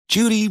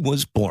Judy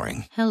was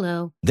boring.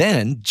 Hello.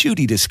 Then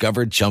Judy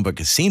discovered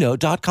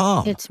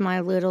ChumbaCasino.com. It's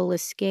my little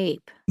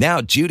escape. Now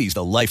Judy's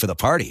the life of the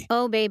party.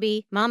 Oh,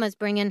 baby, mama's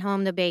bringing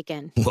home the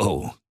bacon.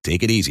 Whoa,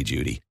 take it easy,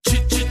 Judy.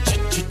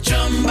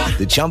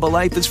 The Chumba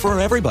life is for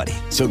everybody.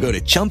 So go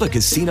to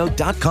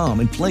ChumbaCasino.com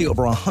and play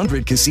over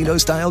 100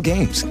 casino-style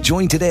games.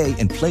 Join today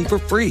and play for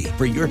free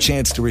for your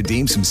chance to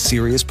redeem some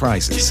serious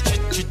prizes.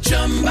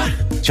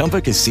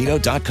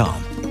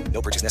 ChumbaCasino.com.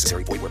 No purchase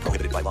necessary. Void where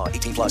prohibited by law.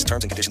 18 plus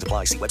terms and conditions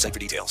apply. See website for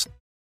details.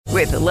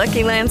 With the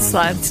Lucky Land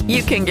Slots,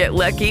 you can get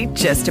lucky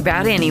just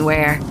about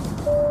anywhere.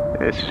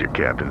 This is your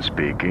captain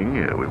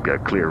speaking. We've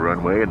got clear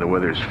runway and the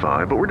weather's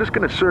fine, but we're just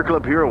going to circle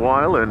up here a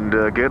while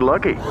and get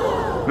lucky.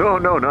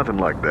 No, nothing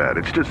like that.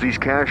 It's just these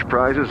cash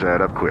prizes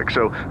add up quick.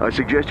 So I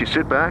suggest you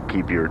sit back,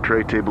 keep your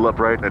tray table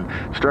upright, and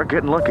start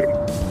getting lucky.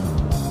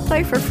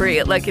 Play for free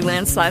at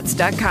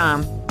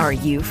LuckyLandSlots.com. Are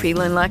you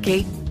feeling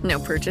lucky? No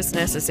purchase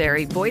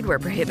necessary. Void where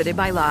prohibited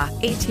by law.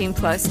 18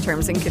 plus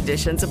terms and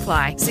conditions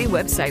apply. See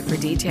website for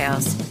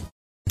details.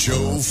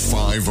 Joe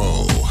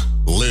 5-0.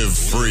 Live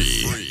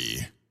free.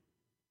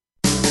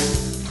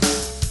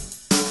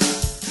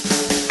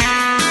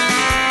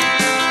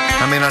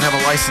 I may not have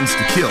a license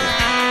to kill,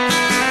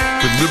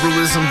 but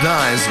liberalism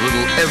dies a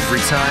little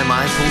every time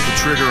I pull the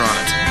trigger on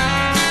it.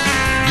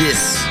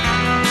 This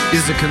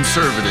is a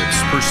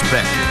conservative's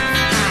perspective.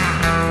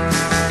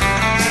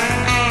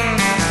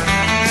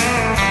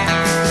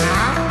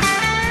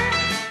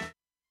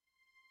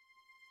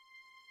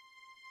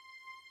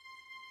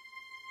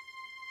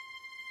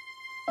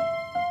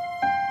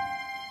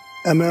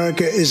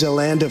 America is a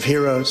land of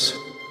heroes,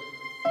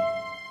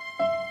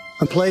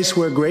 a place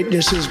where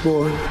greatness is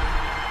born,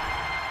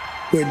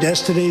 where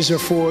destinies are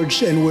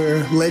forged, and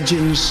where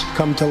legends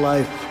come to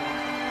life.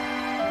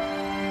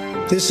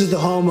 This is the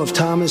home of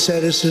Thomas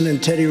Edison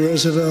and Teddy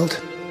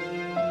Roosevelt,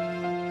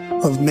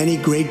 of many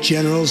great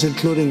generals,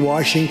 including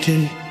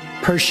Washington,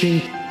 Pershing,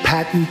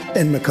 Patton,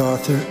 and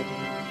MacArthur.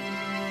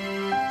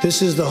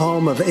 This is the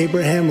home of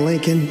Abraham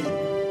Lincoln,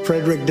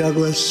 Frederick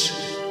Douglass,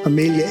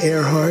 Amelia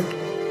Earhart,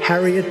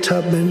 Harriet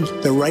Tubman,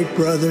 the Wright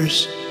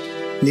brothers,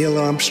 Neil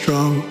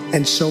Armstrong,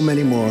 and so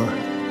many more.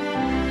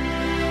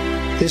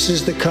 This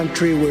is the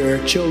country where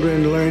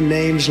children learn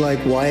names like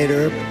Wyatt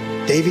Earp,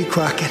 Davy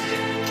Crockett,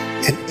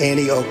 and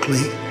Annie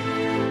Oakley.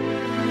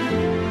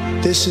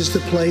 This is the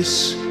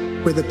place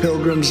where the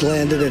Pilgrims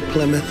landed at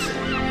Plymouth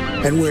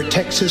and where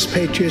Texas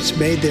patriots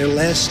made their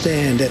last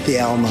stand at the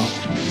Alamo.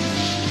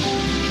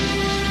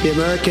 The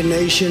American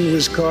nation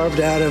was carved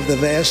out of the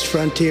vast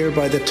frontier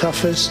by the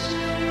toughest,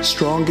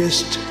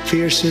 strongest,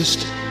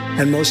 fiercest,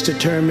 and most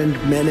determined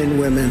men and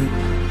women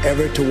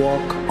ever to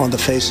walk on the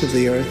face of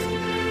the earth.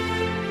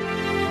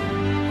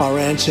 Our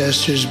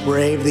ancestors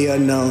braved the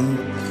unknown,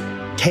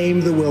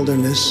 tamed the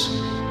wilderness,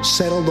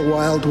 settled the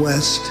Wild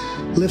West,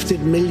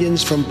 lifted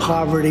millions from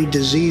poverty,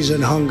 disease,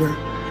 and hunger,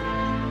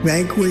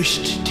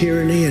 vanquished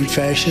tyranny and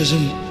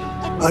fascism,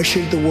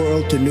 ushered the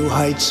world to new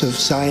heights of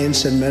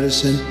science and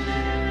medicine,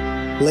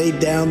 laid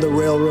down the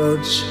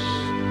railroads,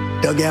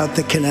 dug out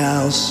the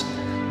canals,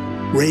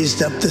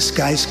 raised up the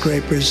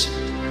skyscrapers.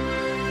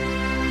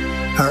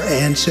 Our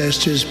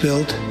ancestors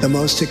built the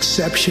most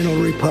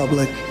exceptional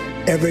republic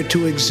ever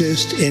to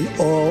exist in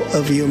all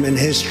of human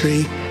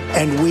history,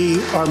 and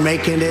we are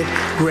making it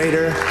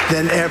greater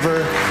than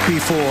ever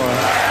before.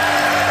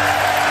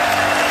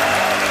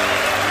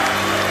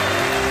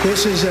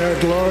 This is our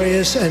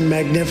glorious and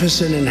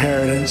magnificent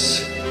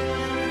inheritance.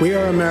 We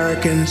are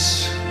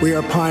Americans. We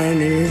are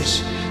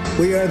pioneers.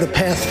 We are the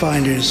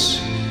pathfinders.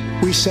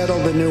 We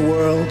settled the new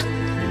world.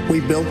 We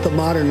built the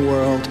modern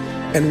world,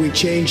 and we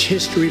changed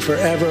history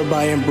forever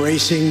by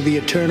embracing the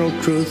eternal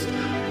truth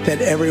that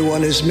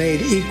everyone is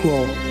made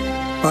equal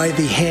by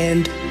the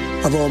hand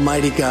of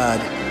Almighty God.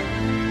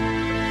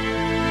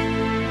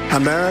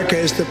 America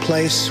is the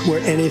place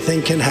where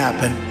anything can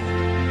happen.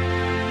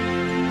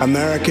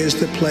 America is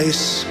the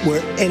place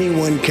where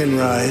anyone can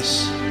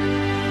rise.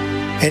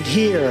 And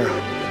here,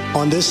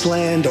 on this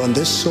land, on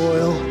this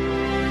soil,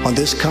 on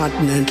this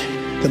continent,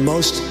 the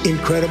most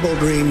incredible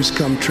dreams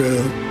come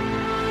true.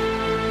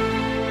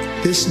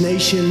 This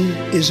nation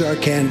is our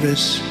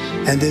canvas,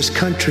 and this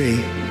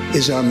country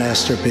is our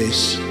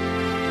masterpiece.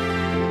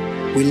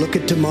 We look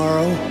at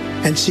tomorrow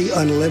and see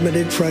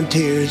unlimited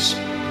frontiers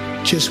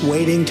just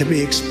waiting to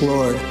be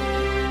explored.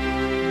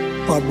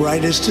 Our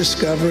brightest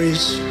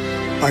discoveries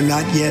are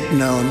not yet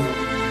known.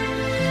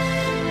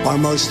 Our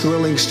most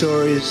thrilling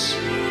stories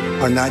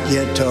are not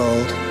yet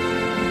told.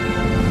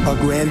 Our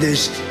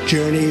grandest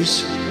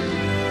journeys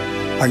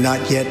are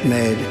not yet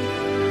made.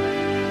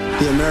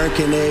 The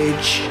American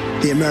age,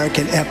 the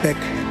American epic,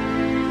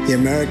 the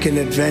American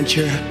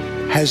adventure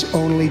has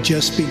only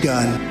just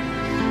begun.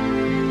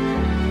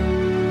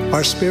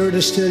 Our spirit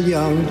is still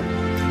young.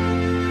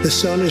 The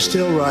sun is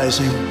still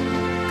rising.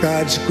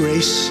 God's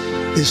grace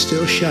is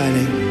still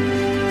shining.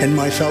 And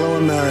my fellow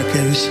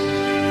Americans,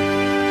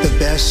 the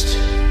best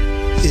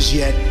is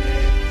yet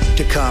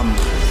to come.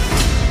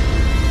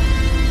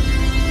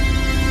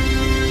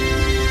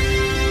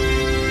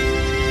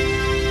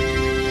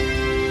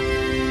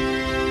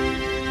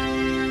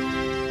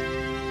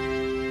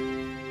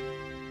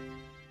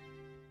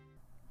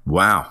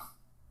 Wow.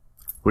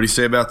 What do you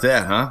say about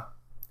that, huh?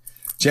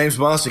 James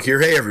Bostic here.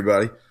 Hey,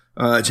 everybody.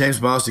 James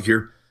Bostic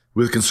here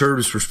with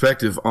Conservatives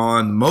Perspective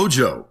on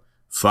Mojo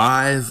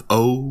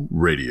 50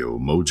 Radio,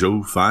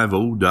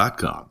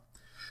 mojo50.com.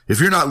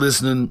 If you're not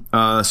listening,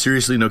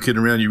 seriously, no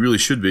kidding around, you really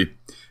should be.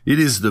 It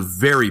is the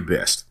very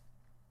best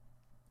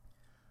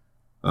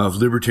of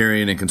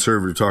libertarian and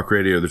conservative talk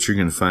radio that you're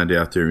going to find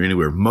out there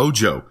anywhere.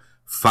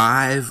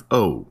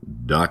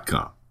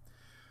 Mojo50.com.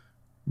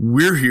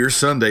 We're here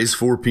Sundays,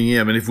 4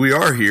 p.m. And if we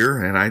are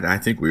here, and I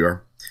think we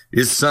are,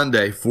 it's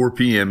Sunday, 4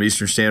 p.m.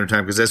 Eastern Standard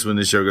Time, because that's when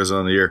this show goes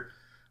on the air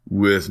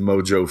with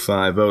Mojo 50.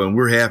 And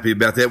we're happy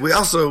about that. We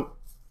also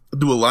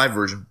do a live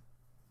version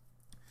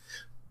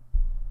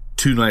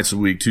 2 nights a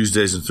week,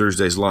 Tuesdays and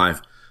Thursdays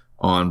live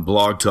on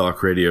Blog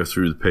Talk Radio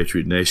through the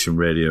Patriot Nation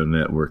Radio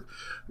Network.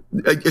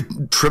 A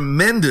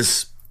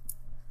tremendous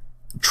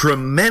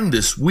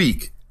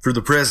week for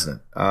the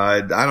president.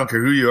 I don't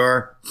care who you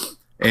are,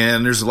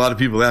 and there's a lot of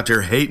people out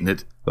there hating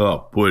it.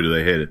 Oh, boy, do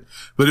they hate it.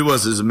 But it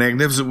was a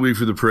magnificent week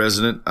for the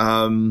president.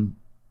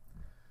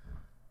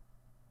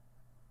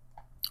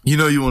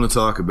 You want to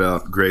talk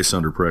about grace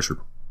under pressure.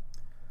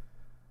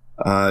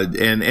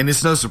 And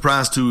it's no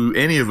surprise to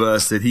any of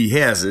us that he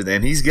has it,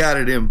 and he's got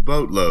it in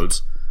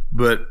boatloads.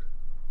 But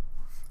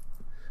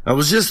I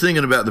was just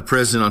thinking about the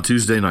president on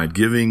Tuesday night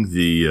giving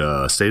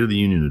the State of the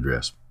Union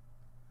address.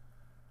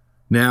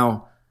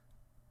 Now,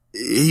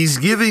 he's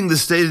giving the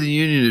State of the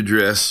Union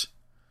address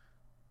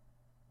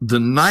the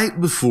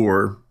night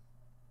before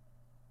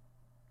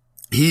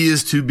he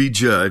is to be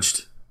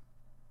judged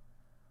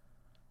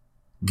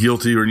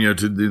guilty, or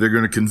they're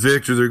going to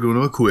convict or they're going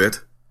to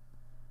acquit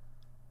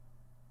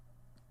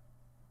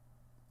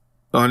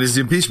on his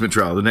impeachment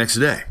trial the next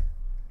day.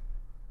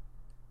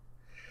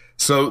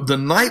 So the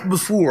night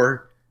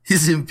before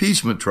his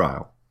impeachment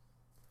trial,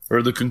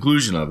 or the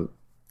conclusion of it,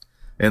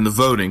 and the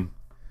voting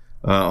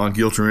on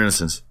guilt or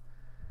innocence,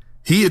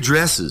 he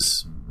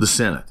addresses the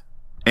Senate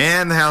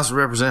and the House of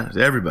Representatives,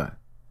 everybody,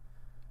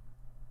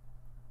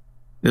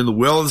 in the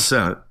well of the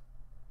Senate,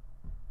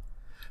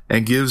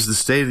 and gives the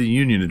State of the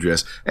Union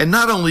address. And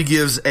not only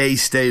gives a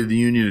State of the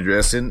Union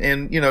address, and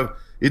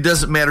it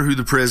doesn't matter who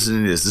the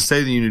president is. The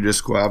State of the Union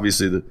address is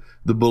obviously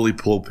the bully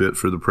pulpit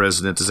for the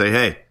president to say,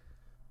 hey,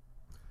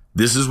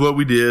 this is what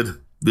we did.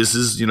 This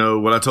is,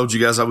 what I told you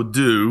guys I would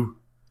do.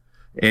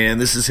 And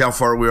this is how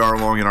far we are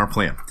along in our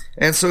plan.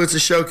 And so it's a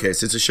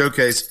showcase. It's a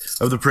showcase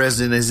of the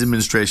president and his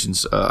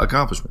administration's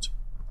accomplishments.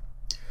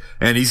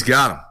 And he's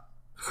got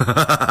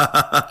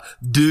them.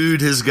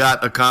 Dude has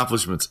got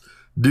accomplishments.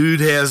 Dude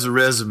has a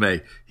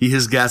resume. He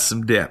has got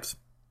some depth.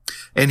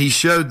 And he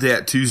showed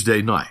that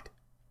Tuesday night.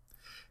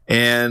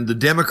 And the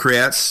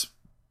Democrats,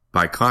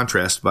 by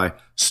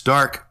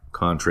stark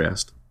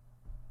contrast,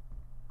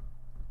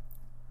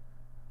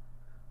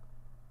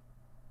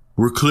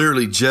 were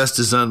clearly just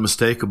as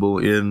unmistakable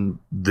in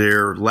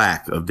their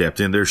lack of depth,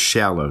 in their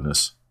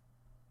shallowness.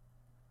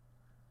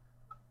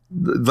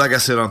 Like I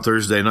said on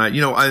Thursday night,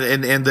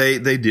 and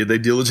they did. They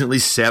diligently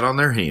sat on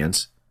their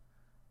hands,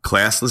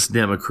 classless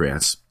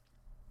Democrats,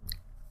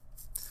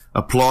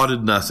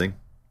 applauded nothing,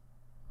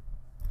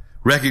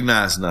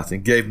 recognized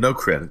nothing, gave no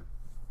credit.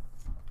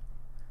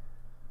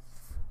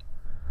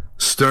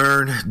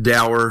 Stern,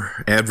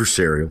 dour,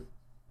 adversarial,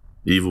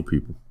 evil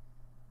people.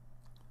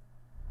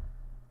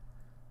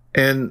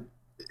 And,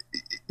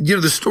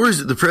 the stories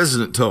that the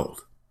president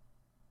told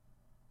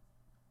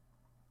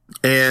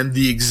and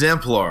the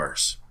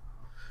exemplars,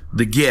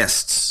 the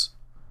guests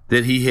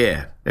that he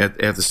had at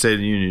the State of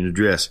the Union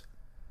address,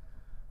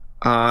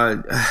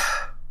 again,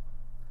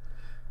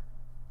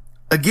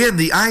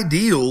 the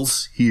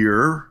ideals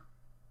here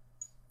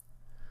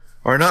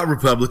are not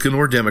Republican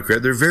or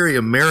Democrat. They're very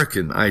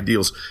American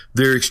ideals.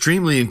 They're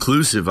extremely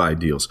inclusive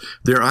ideals.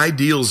 They're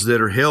ideals that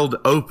are held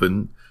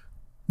open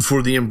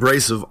for the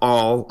embrace of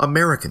all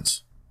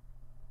Americans.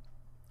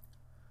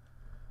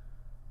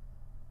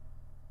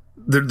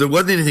 There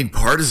wasn't anything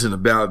partisan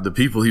about the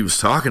people he was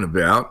talking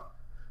about.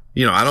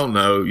 I don't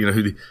know,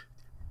 who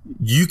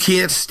you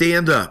can't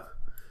stand up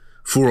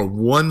for a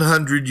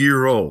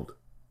 100-year-old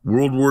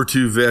World War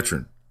II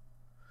veteran,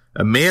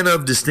 a man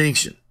of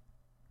distinction,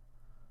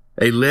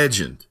 a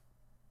legend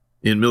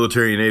in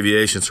military and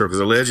aviation circles,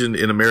 a legend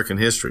in American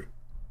history,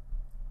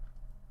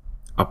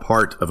 a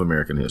part of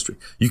American history.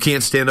 You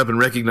can't stand up and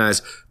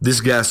recognize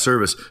this guy's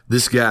service,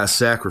 this guy's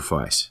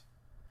sacrifice.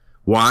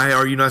 Why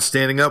are you not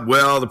standing up?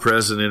 Well, the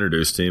president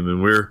introduced him,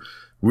 and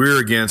we're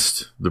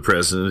against the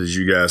president, as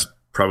you guys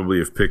probably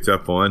have picked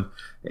up on.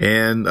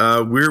 And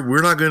we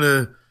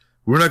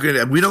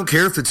don't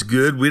care if it's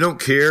good. We don't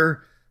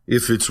care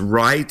if it's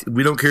right.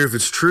 We don't care if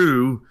it's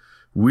true.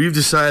 We've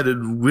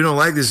decided we don't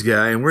like this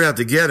guy, and we're out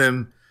to get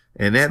him.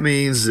 And that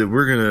means that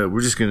we're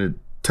just gonna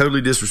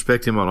totally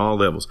disrespect him on all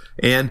levels.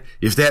 And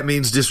if that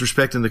means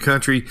disrespecting the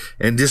country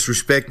and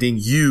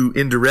disrespecting you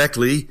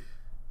indirectly,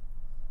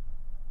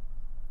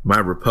 my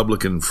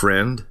Republican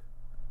friend,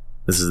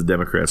 this is the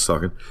Democrats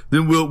talking,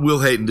 then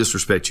we'll hate and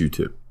disrespect you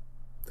too,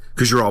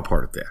 because you're all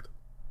part of that.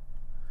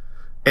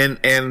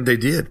 And they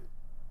did.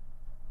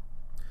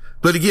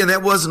 But again,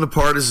 that wasn't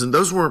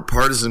those weren't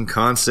partisan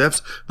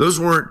concepts. Those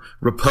weren't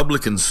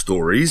Republican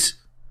stories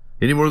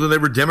any more than they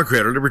were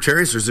Democrat or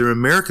Libertarian stories. They're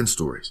American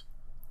stories.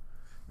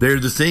 They're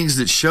the things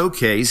that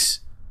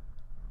showcase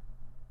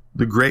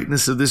the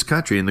greatness of this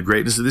country, and the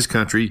greatness of this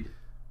country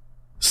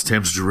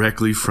stems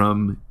directly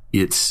from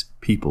its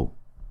people.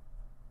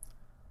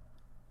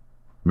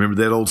 Remember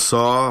that old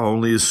saw,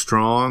 only as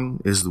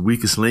strong as the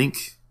weakest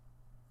link?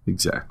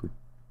 Exactly.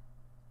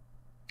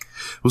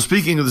 Well,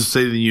 speaking of the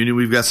State of the Union,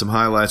 we've got some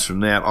highlights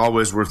from that,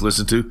 always worth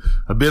listening to.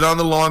 A bit on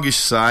the longish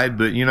side,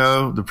 but,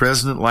 the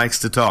president likes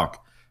to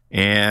talk,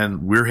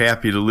 and we're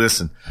happy to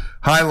listen.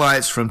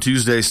 Highlights from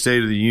Tuesday's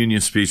State of the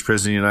Union speech,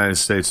 President of the United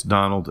States,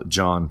 Donald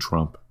John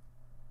Trump.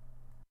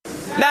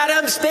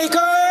 Madam Speaker,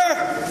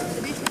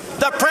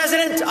 the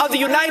President of the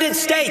United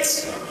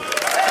States.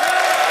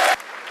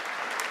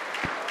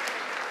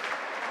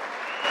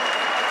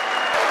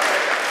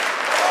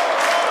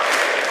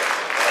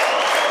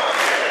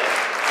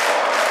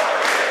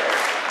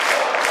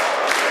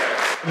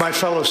 My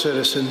fellow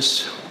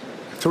citizens,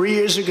 3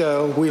 years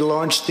ago, we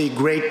launched the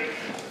Great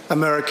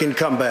American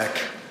Comeback.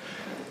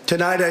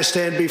 Tonight, I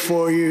stand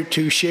before you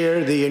to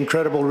share the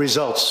incredible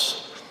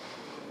results.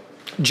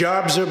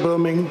 Jobs are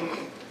booming,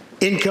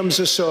 incomes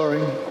are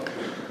soaring,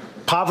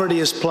 poverty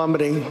is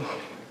plummeting,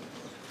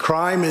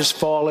 crime is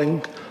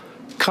falling,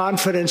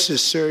 confidence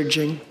is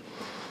surging,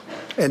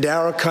 and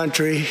our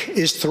country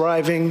is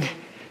thriving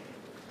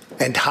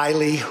and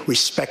highly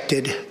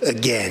respected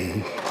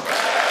again.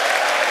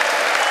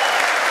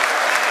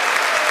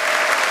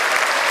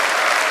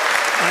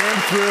 I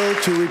am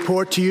thrilled to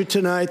report to you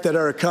tonight that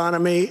our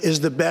economy is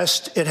the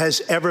best it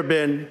has ever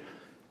been.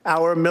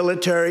 Our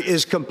military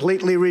is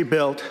completely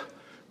rebuilt,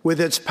 with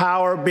its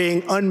power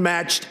being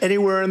unmatched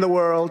anywhere in the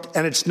world,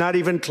 and it's not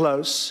even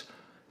close.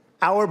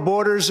 Our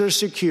borders are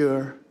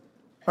secure.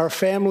 Our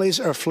families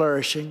are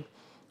flourishing.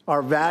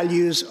 Our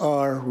values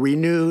are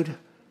renewed.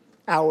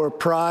 Our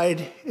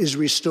pride is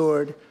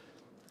restored.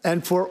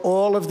 And for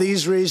all of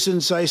these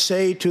reasons, I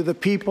say to the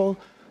people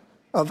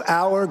of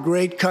our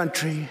great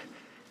country,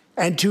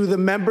 and to the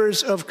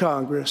members of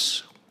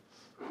Congress,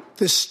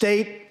 the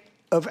state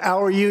of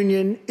our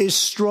union is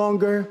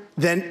stronger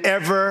than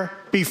ever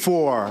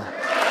before.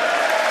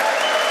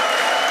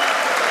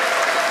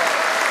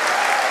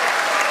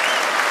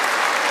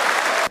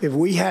 If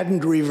we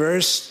hadn't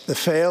reversed the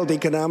failed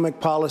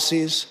economic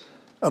policies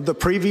of the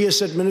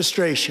previous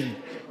administration,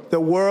 the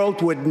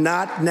world would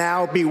not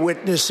now be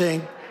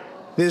witnessing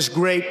this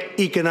great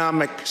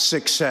economic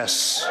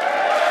success.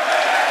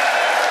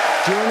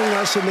 Joining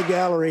us in the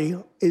gallery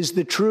is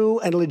the true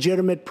and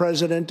legitimate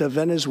president of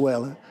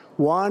Venezuela,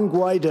 Juan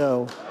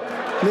Guaido.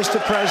 Mr.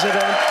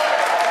 President,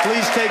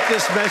 please take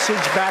this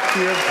message back to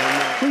your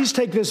family. Please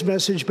take this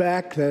message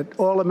back that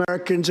all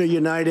Americans are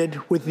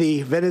united with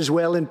the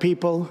Venezuelan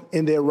people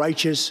in their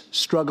righteous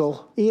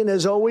struggle. Ian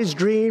has always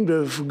dreamed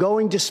of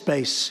going to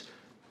space.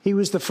 He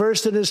was the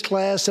first in his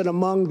class and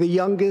among the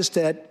youngest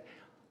at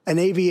an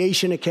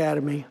aviation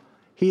academy.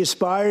 He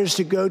aspires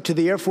to go to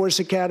the Air Force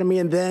Academy,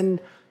 and then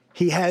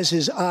he has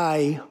his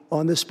eye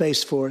on the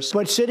Space Force.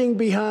 But sitting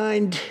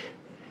behind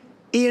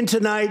Ian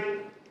tonight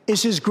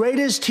is his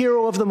greatest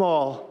hero of them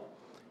all.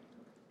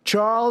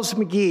 Charles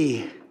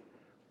McGee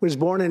was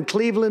born in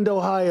Cleveland,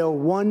 Ohio,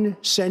 1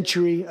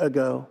 century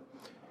ago.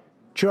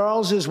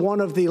 Charles is one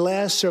of the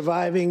last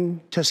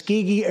surviving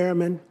Tuskegee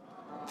Airmen,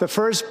 the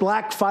first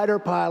black fighter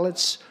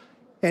pilots,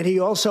 and he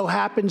also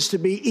happens to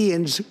be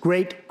Ian's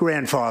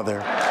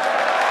great-grandfather.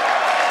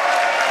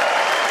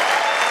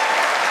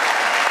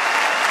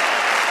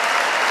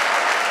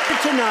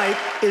 Tonight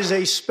is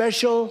a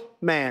special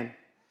man,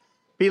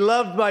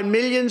 beloved by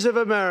millions of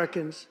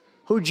Americans,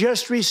 who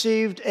just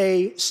received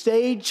a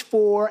stage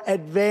 4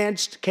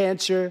 advanced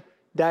cancer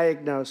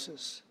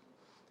diagnosis.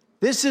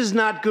 This is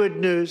not good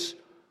news,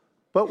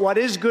 but what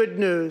is good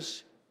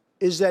news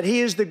is that he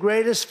is the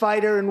greatest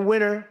fighter and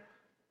winner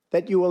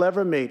that you will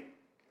ever meet.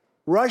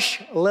 Rush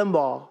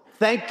Limbaugh,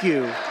 thank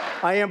you.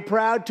 I am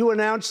proud to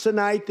announce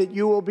tonight that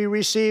you will be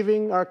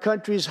receiving our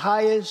country's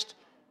highest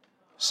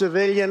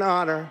civilian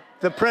honor,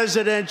 the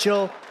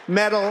Presidential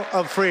Medal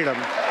of Freedom.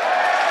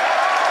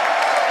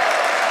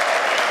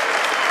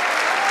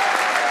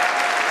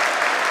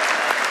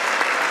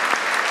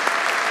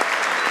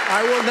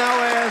 I will now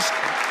ask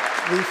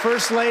the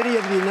First Lady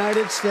of the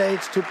United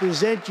States to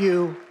present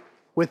you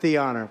with the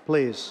honor,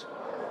 please.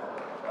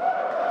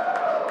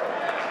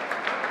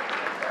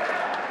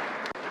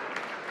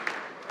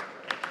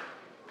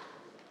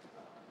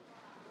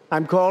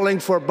 I'm calling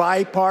for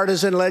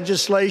bipartisan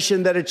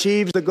legislation that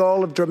achieves the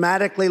goal of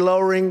dramatically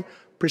lowering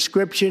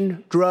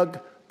prescription drug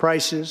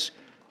prices.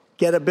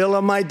 Get a bill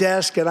on my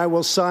desk and I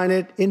will sign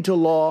it into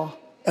law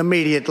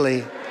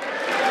immediately.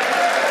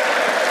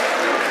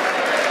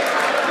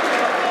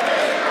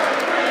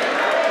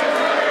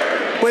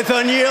 With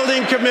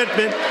unyielding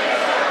commitment,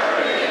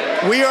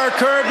 we are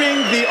curbing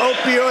the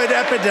opioid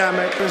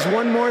epidemic. There's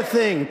one more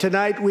thing.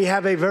 Tonight we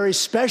have a very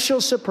special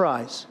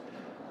surprise.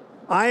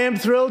 I am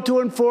thrilled to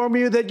inform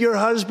you that your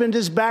husband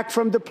is back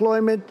from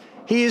deployment.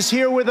 He is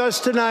here with us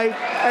tonight,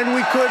 and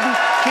we couldn't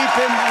keep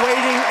him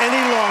waiting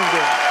any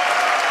longer.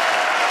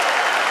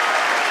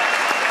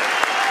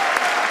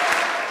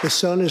 The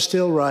sun is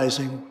still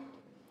rising.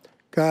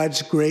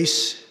 God's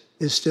grace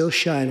is still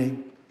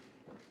shining.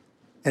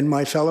 And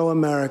my fellow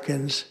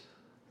Americans,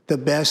 the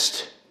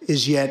best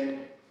is yet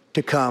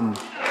to come.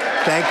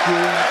 Thank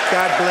you.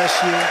 God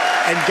bless you.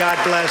 And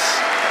God bless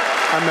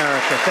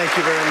America. Thank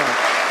you very much.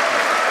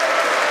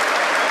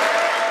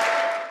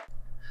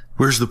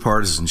 Where's the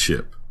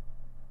partisanship?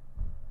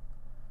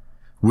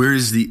 Where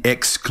is the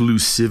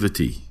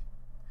exclusivity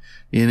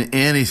in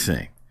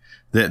anything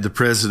that the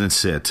president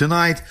said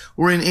tonight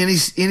or in any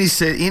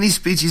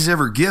speech he's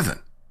ever given?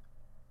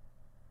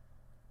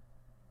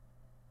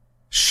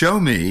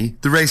 Show me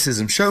the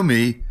racism. Show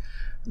me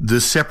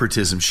the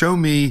separatism. Show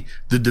me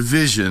the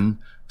division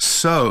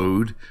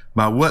sowed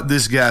by what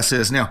this guy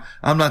says. Now,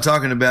 I'm not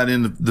talking about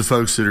in the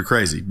folks that are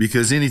crazy,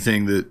 because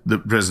anything that the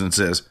president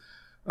says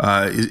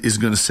is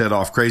going to set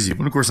off crazy.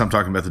 But of course, I'm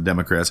talking about the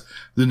Democrats,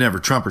 the never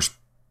Trumpers.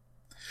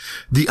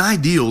 The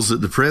ideals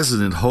that the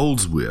president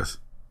holds with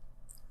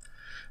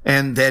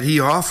and that he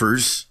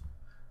offers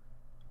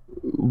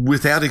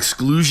without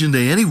exclusion to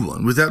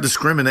anyone, without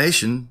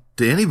discrimination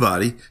to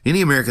anybody,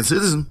 any American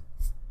citizen,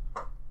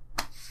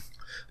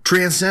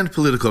 transcend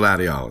political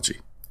ideology.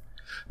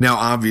 Now,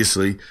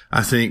 obviously,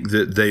 I think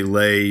that they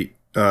lay,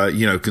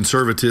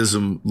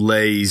 conservatism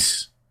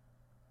lays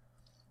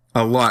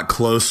a lot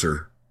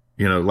closer,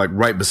 like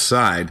right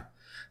beside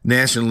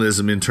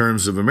nationalism in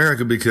terms of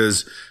America,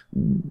 because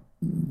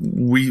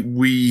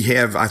we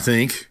have, I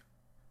think,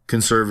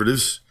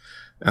 conservatives,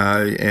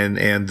 and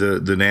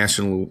the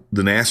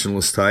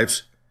nationalist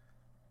types.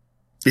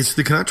 It's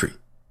the country.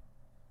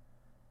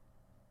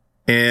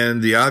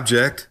 And the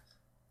object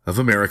of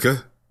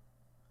America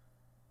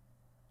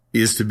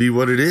is to be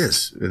what it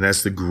is. And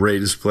that's the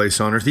greatest place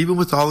on earth, even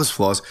with all its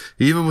flaws,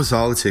 even with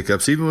all its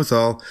hiccups, even with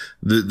all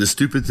the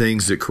stupid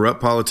things that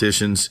corrupt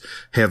politicians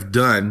have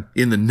done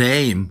in the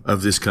name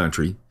of this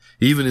country.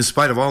 Even in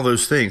spite of all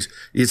those things,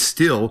 it's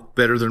still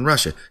better than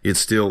Russia.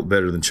 It's still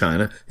better than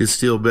China. It's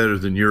still better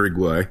than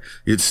Uruguay.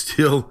 It's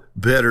still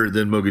better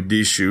than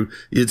Mogadishu.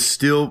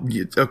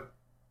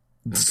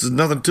 There's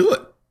nothing to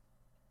it.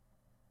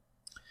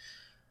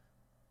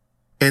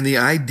 And the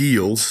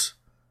ideals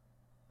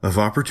of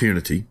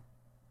opportunity,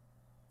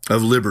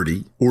 of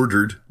liberty,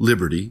 ordered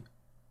liberty,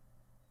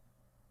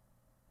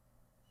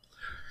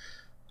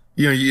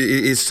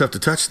 it's tough to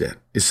touch that.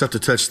 It's tough to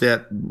touch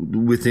that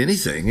with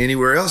anything,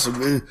 anywhere else.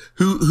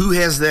 Who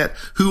has that?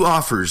 Who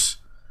offers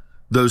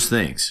those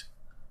things?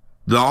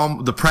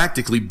 The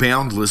practically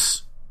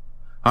boundless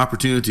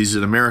opportunities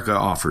that America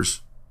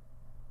offers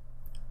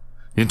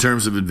in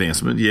terms of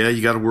advancement. Yeah,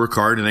 you got to work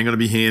hard. It ain't going to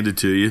be handed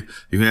to you.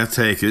 You're going to have to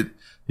take it.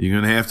 You're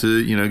going to have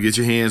to, get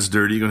your hands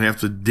dirty. You're going to have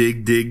to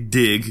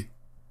dig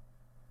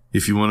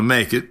if you want to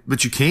make it.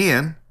 But you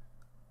can.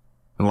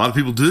 And a lot of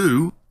people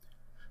do.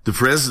 The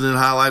president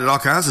highlighted all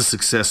kinds of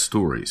success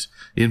stories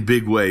in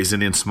big ways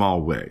and in small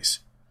ways.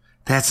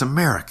 That's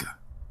America.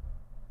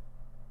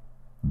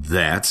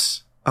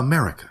 That's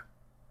America.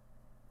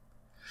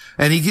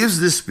 And he gives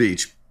this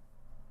speech,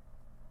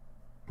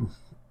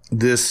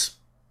 this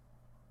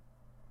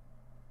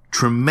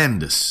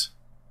tremendous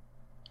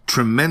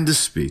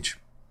speech.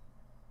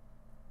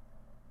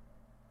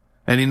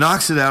 And he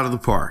knocks it out of the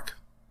park.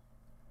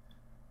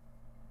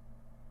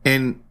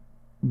 And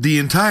the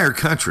entire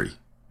country,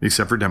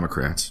 except for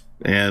Democrats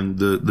and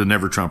the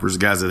never Trumpers, the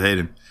guys that hate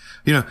him,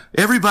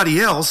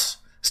 everybody else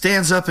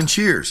stands up and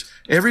cheers.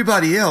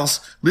 Everybody else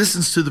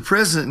listens to the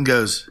president and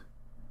goes,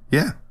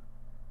 yeah,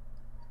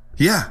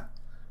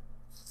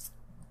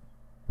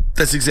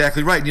 that's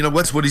exactly right.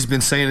 What's what he's been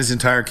saying his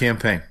entire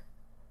campaign.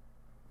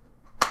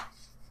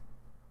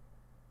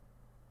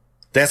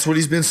 That's what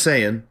he's been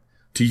saying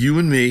to you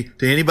and me,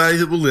 to anybody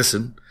that will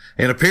listen.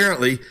 And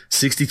apparently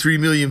 63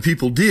 million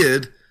people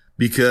did,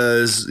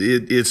 because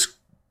it's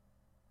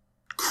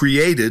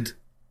created,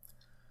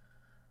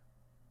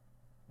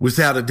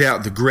 without a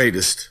doubt, the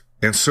greatest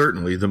and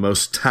certainly the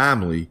most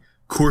timely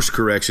course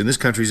correction this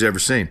country's ever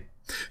seen.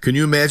 Can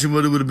you imagine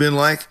what it would have been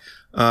like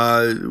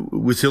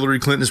with Hillary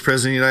Clinton as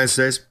president of the United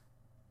States?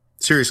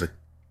 Seriously.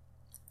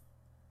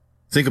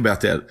 Think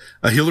about that.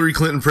 A Hillary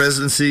Clinton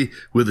presidency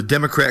with a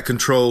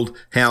Democrat-controlled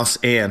House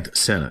and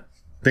Senate.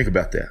 Think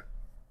about that.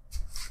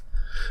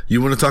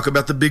 You want to talk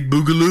about the big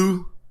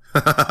boogaloo?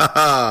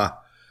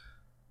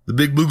 The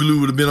big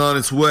boogaloo would have been on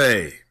its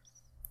way.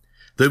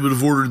 They would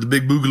have ordered the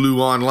big boogaloo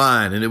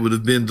online and it would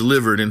have been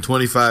delivered in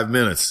 25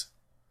 minutes.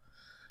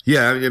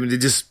 Yeah,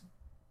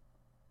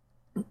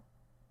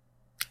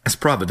 that's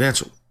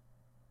providential.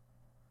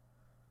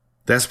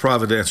 That's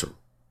providential.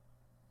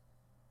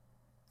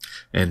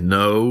 And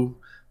no,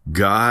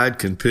 God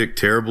can pick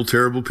terrible,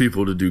 terrible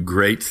people to do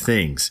great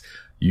things.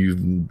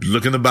 You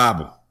look in the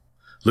Bible.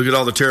 Look at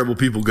all the terrible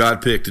people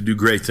God picked to do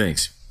great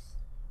things.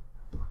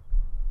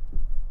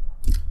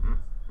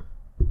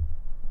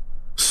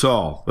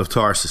 Saul of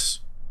Tarsus,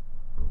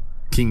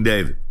 King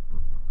David.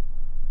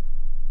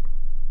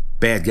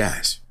 Bad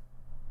guys.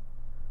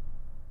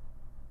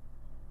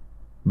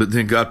 But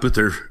then God put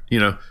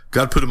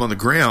God put them on the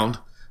ground.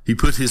 He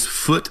put his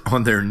foot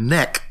on their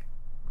neck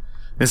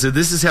and said,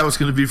 this is how it's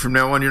going to be from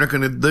now on. You're not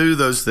going to do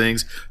those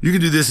things. You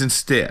can do this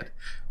instead.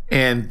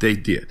 And they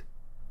did.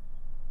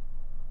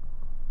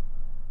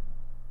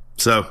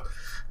 So,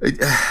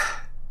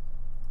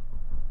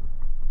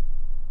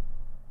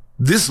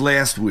 this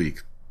last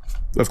week,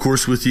 of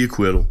course, with the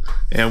acquittal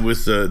and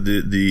with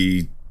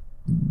the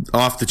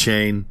off the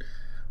chain,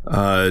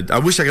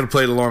 I wish I could have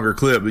played a longer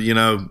clip, but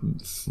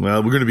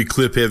we're going to be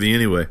clip heavy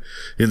anyway.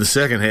 In the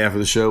second half of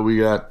the show, we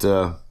got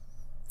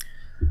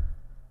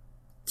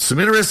some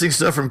interesting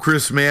stuff from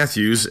Chris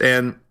Matthews.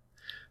 And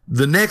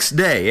the next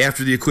day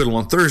after the acquittal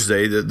on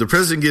Thursday, the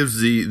president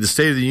gives the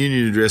State of the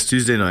Union address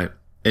Tuesday night,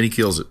 and he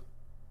kills it.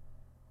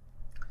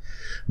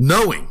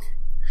 Knowing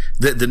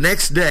that the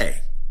next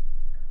day,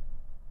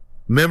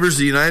 members of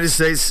the United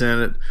States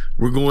Senate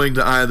were going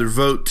to either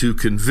vote to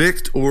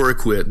convict or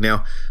acquit.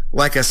 Now,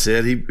 like I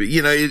said,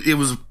 it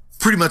was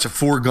pretty much a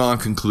foregone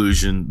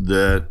conclusion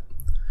that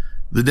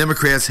the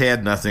Democrats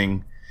had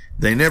nothing.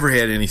 They never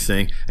had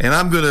anything. And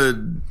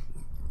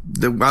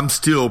I'm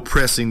still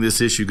pressing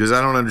this issue because I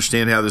don't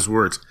understand how this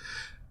works.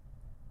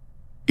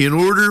 In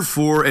order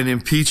for an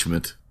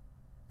impeachment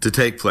to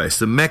take place,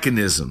 the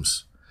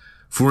mechanisms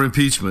for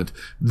impeachment,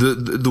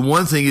 the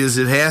one thing is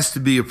it has to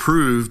be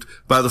approved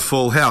by the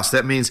full House.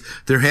 That means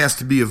there has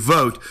to be a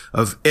vote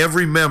of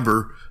every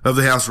member of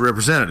the House of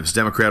Representatives,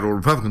 Democrat or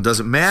Republican.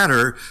 Doesn't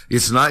matter.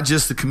 It's not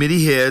just the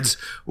committee heads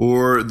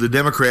or the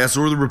Democrats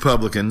or the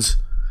Republicans,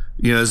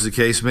 as the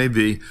case may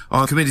be.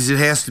 On committees, it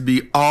has to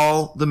be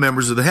all the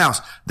members of the House.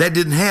 That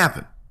didn't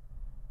happen.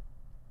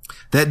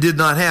 That did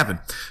not happen.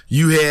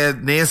 You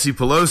had Nancy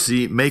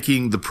Pelosi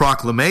making the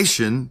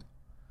proclamation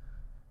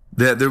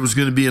that there was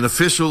going to be an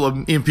official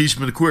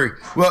impeachment inquiry.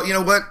 Well, you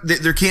know what?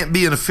 There can't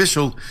be an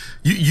official.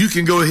 You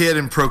can go ahead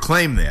and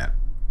proclaim that.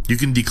 You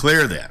can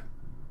declare that.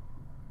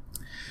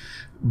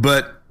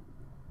 But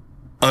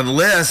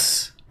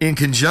unless, in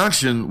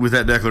conjunction with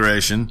that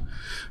declaration,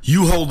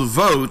 you hold a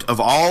vote of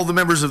all the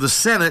members of the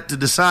Senate to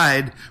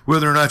decide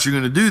whether or not you're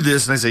going to do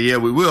this, and they say, yeah,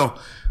 we will,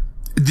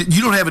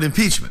 you don't have an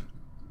impeachment.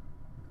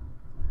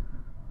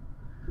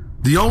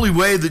 The only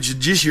way the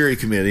Judiciary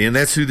Committee, and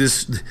that's who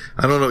this,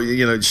 I don't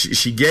know,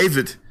 she gave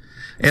it,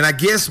 and I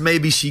guess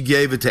maybe she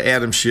gave it to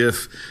Adam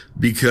Schiff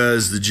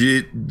because the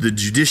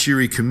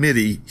Judiciary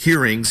Committee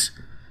hearings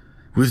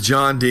with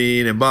John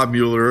Dean and Bob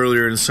Mueller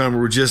earlier in the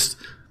summer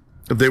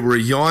they were a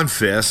yawn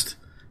fest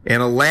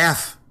and a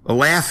laugh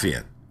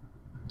in.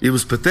 It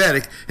was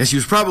pathetic, and she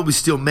was probably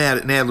still mad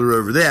at Nadler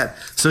over that,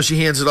 so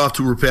she hands it off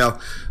to her pal,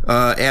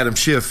 Adam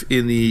Schiff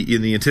he's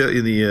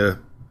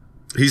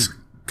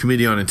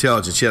Committee on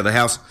Intelligence. Yeah, the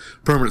House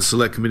Permanent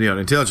Select Committee on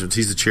Intelligence.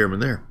 He's the chairman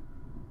there.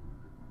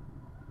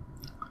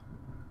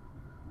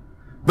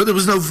 But there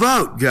was no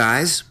vote,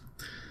 guys.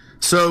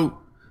 So,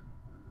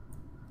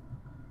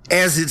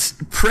 as its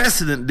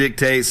precedent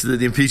dictates that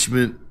the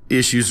impeachment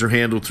issues are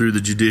handled through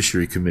the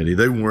Judiciary Committee.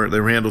 They weren't. They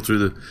were handled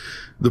through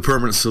the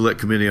Permanent Select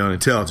Committee on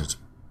Intelligence.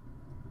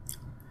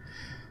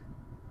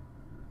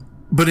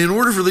 But in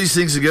order for these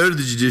things to go to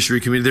the Judiciary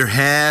Committee, there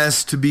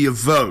has to be a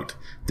vote.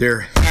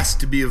 There has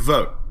to be a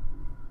vote.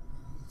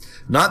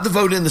 Not the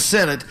vote in the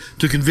Senate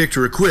to convict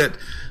or acquit,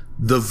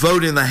 the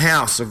vote in the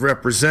House of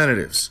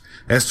Representatives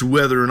as to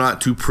whether or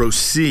not to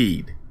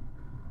proceed.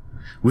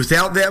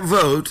 Without that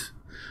vote,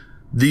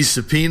 these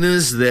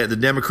subpoenas that the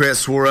Democrats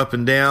swore up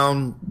and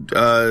down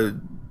the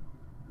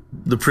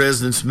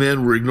president's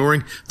men were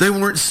ignoring, they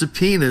weren't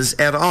subpoenas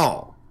at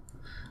all.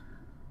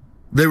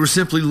 They were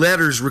simply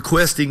letters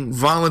requesting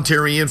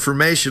voluntary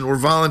information or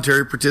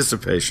voluntary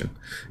participation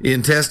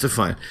in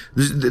testifying.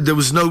 There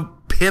was no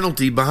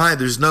penalty behind.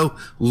 There's no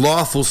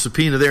lawful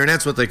subpoena there, and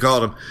that's what they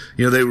called them.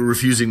 They were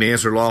refusing to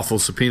answer lawful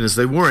subpoenas.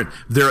 They weren't.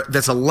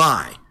 That's a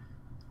lie.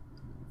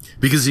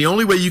 Because the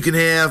only way you can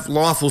have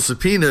lawful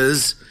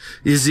subpoenas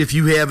is if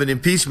you have an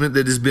impeachment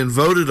that has been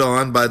voted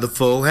on by the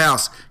full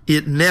House.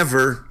 It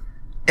never,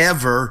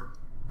 ever,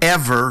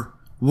 ever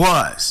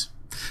was.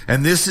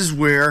 And this is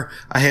where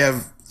I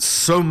have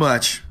so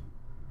much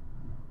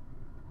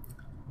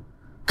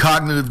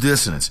cognitive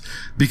dissonance.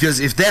 Because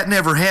if that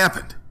never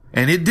happened,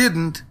 and it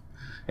didn't,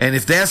 and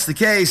if that's the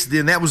case,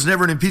 then that was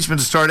never an impeachment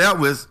to start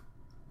out with.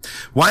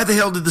 Why the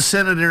hell did the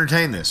Senate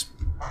entertain this?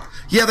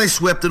 Yeah, they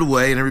swept it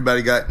away and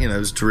everybody got, it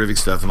was terrific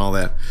stuff and all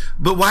that.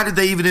 But why did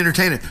they even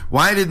entertain it?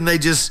 Why didn't they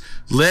just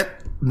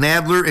let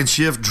Nadler and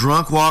Schiff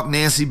drunk walk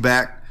Nancy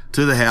back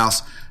to the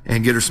House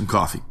and get her some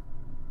coffee?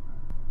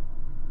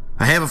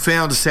 I haven't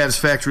found a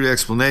satisfactory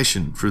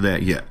explanation for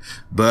that yet,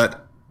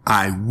 but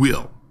I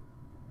will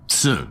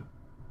soon.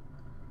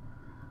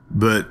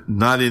 But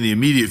not in the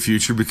immediate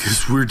future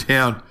because we're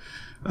down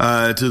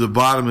to the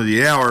bottom of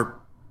the hour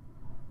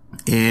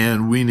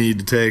and we need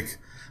to take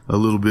a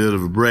little bit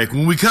of a break.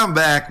 When we come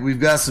back, we've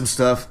got some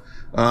stuff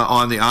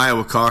on the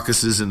Iowa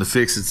caucuses and the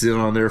fix that's in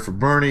on there for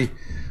Bernie.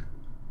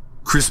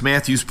 Chris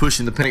Matthews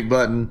pushing the panic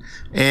button,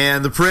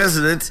 and the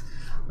president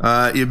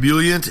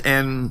ebullient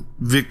and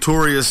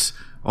victorious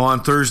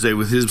on Thursday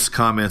with his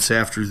comments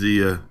after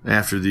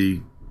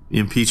the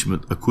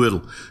impeachment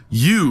acquittal.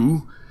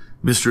 You,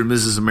 Mr. and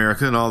Mrs.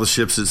 America, and all the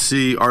ships at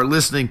sea, are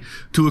listening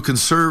to a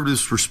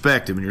conservative's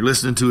perspective, and you're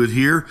listening to it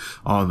here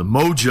on the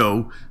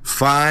Mojo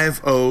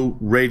 50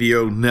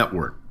 Radio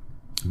Network.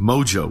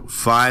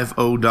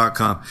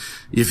 Mojo50.com.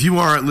 If you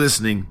aren't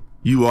listening,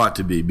 you ought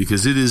to be,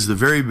 because it is the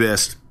very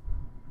best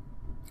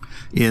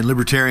in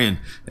libertarian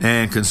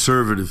and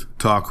conservative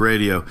talk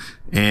radio.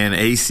 And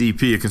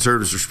ACP, a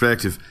conservative's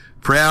perspective,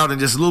 proud and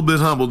just a little bit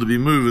humbled to be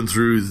moving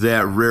through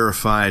that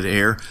rarefied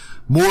air.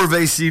 More of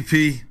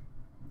ACP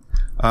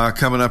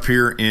coming up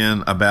here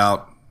in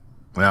about,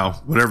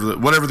 well,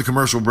 whatever the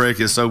commercial break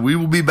is. So we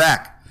will be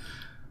back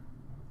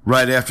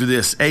right after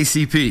this.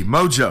 ACP,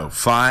 Mojo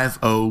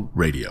 50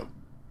 Radio.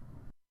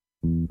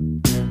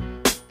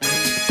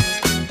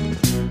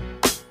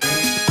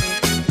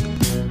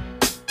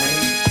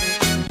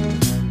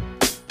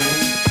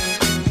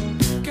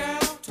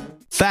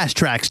 Fast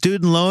Track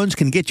Student Loans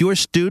can get your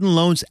student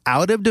loans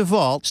out of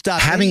default.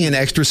 Stop having an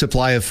extra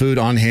supply of food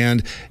on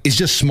hand is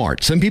just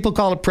smart. Some people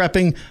call it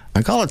prepping.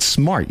 I call it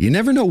smart. You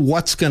never know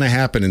what's going to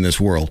happen in this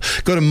world.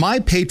 Go to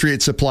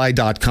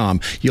MyPatriotSupply.com.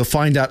 You'll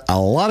find out a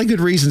lot of good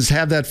reasons to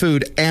have that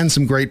food and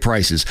some great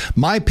prices.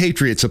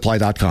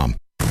 MyPatriotSupply.com.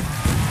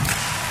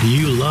 Do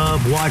you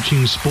love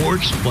watching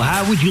sports? Well,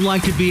 how would you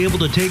like to be able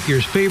to take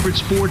your favorite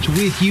sports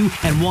with you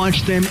and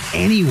watch them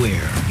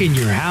anywhere? In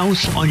your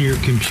house, on your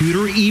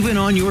computer, even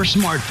on your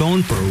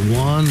smartphone for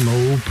one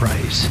low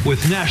price.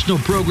 With National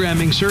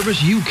Programming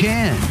Service, you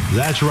can.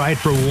 That's right,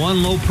 for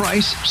one low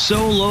price,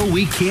 so low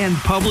we can't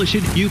publish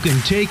it, you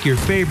can take your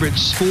favorite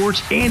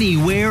sports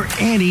anywhere,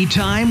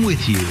 anytime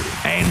with you.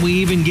 And we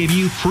even give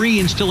you free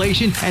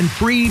installation and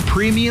free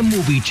premium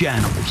movie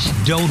channels.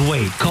 Don't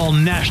wait. Call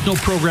National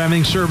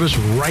Programming Service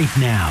right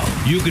now.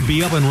 You could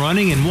be up and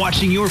running and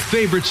watching your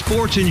favorite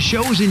sports and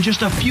shows in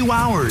just a few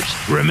hours.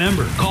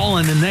 Remember, call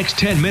in the next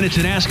 10 minutes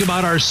and ask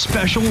about our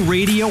special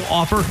radio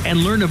offer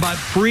and learn about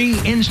free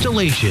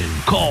installation.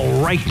 Call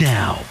right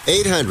now.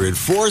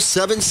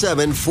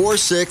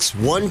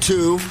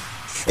 800-477-4612.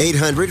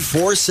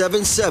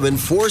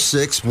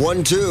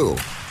 800-477-4612.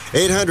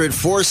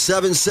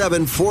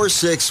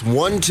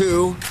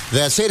 800-477-4612.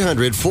 That's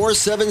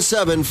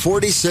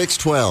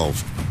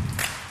 800-477-4612.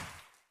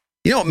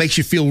 You know what makes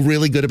you feel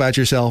really good about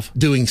yourself?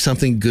 Doing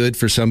something good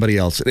for somebody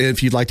else. And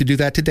if you'd like to do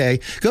that today,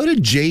 go to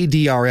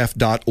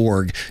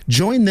jdrf.org.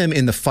 Join them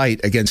in the fight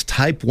against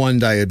type 1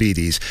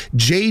 diabetes.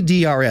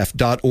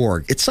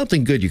 jdrf.org. It's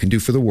something good you can do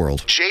for the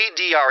world.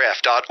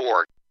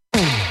 jdrf.org.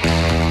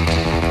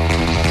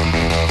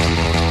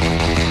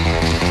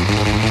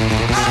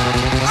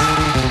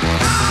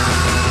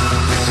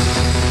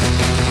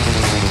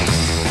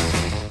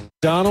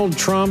 Donald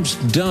Trump's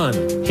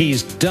done.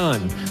 He's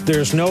done.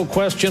 There's no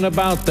question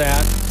about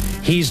that.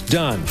 He's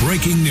done.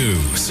 Breaking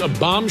news. A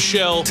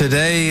bombshell.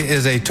 Today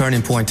is a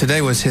turning point.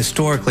 Today was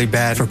historically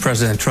bad for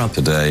President Trump.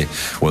 Today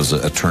was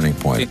a turning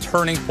point. A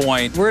turning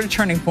point. We're at a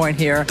turning point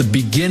here. The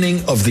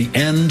beginning of the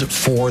end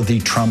for the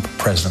Trump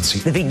presidency.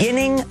 The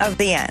beginning of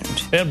the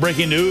end. And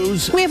breaking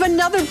news. We have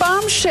another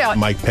bombshell.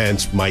 Mike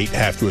Pence might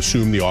have to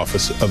assume the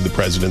office of the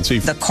presidency.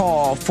 The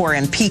call for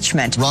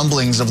impeachment.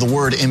 Rumblings of the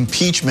word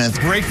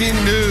impeachment. Breaking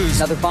news.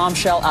 Another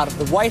bombshell out of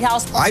the White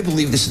House. I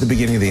believe this is the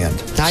beginning of the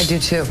end. I do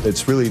too.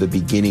 It's really the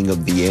beginning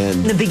of the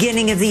end. The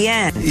beginning of the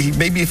end. He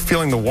may be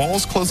feeling the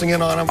walls closing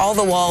in on him. All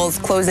the walls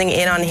closing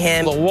in on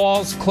him. The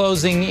walls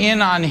closing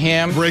in on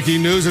him.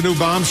 Breaking news, a new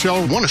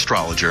bombshell. One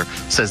astrologer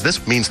says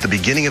this means the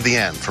beginning of the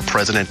end for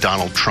President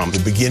Donald Trump.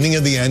 The beginning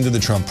of the end of the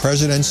Trump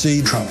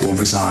presidency. Trump will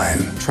resign.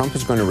 Trump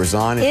is going to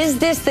resign. Is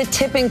this the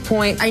tipping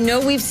point? I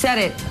know we've said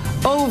it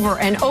over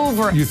and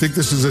over. You think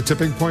this is a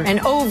tipping point? And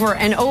over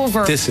and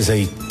over. This is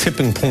a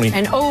tipping point.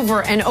 And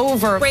over and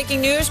over. Breaking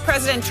news,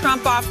 President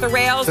Trump off the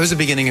rails. It was the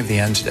beginning of the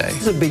end today.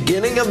 It's the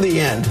beginning of the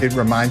end. It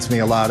reminds me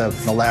a lot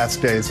of the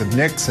last days of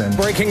Nixon.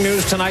 Breaking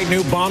news tonight,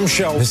 new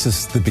bombshell. This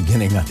is the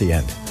beginning of the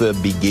end. The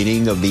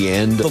beginning of the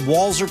end. The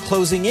walls are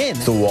closing in.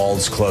 The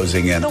walls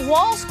closing in. The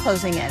walls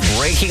closing in.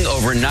 Breaking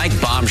overnight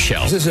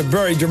bombshell. This is a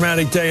very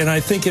dramatic day, and I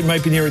think it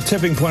might be near a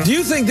tipping point. Do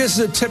you think this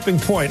is a tipping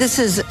point? This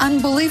is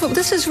unbelievable.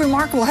 This is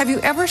remarkable. Have you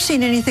ever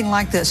seen anything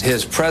like this?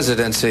 His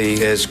presidency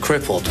is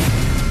crippled.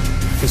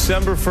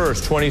 December 1st,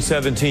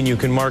 2017, you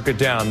can mark it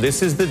down.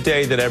 This is the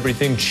day that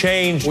everything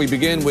changed. We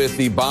begin with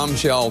the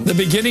bombshell. The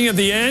beginning of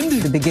the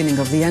end? The beginning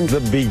of the end.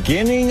 The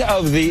beginning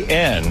of the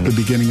end. The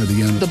beginning of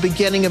the end. The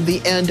beginning of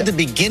the end. The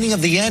beginning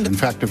of the end. In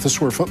fact, if this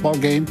were a football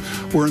game,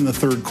 we're in the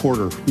third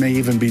quarter. May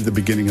even be the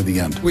beginning of the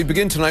end. We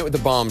begin tonight with the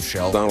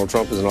bombshell. Donald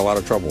Trump is in a lot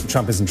of trouble.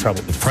 Trump is in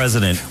trouble. The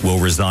president will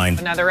resign.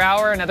 Another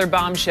hour, another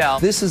bombshell.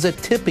 This is a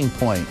tipping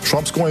point.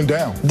 Trump's going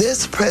down.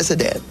 This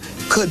president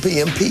could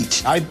be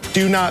impeached. I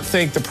do not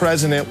think the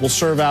president will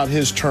serve out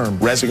his term.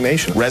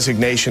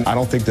 Resignation. I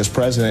don't think this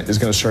president is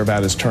going to serve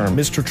out his term.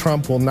 Mr.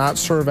 Trump will not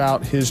serve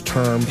out his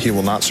term. He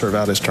will not serve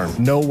out his term.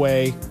 No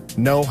way,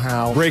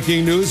 know-how.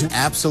 Breaking news.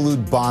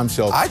 Absolute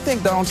bombshell. I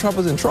think Donald Trump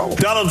is in trouble.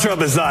 Donald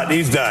Trump is not.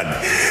 He's done.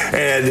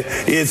 And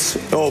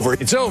it's over.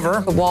 It's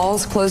over. The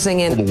wall's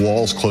closing in. The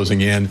wall's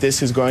closing in.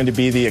 This is going to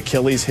be the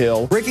Achilles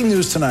heel. Breaking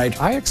news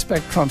tonight. I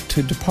expect Trump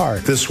to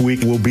depart. This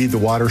week will be the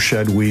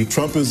watershed week.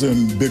 Trump is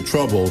in big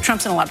trouble.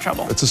 Trump's in a lot of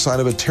trouble. It's a sign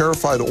of a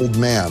terrified old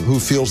man who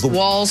feels the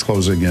Walls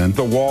closing in.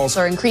 The walls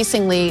are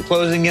increasingly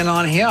Closing in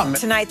on him.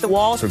 tonight. The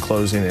walls are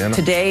closing in.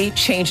 Today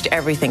changed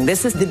everything.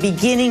 This is the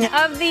beginning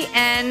of the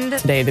end.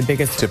 Today, the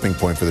biggest Tipping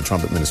point for the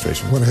Trump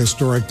administration. What a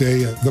historic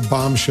day. The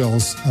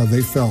bombshells,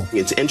 they fell.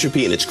 It's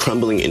entropy and it's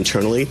crumbling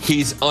internally.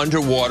 He's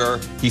underwater.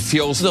 He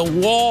feels the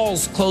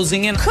walls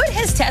closing in. Could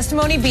his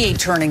testimony be a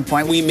turning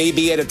point? we may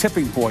be at a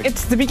tipping point.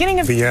 It's the beginning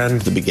of The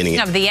end. The beginning.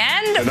 of the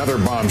end. Another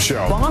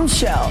bombshell.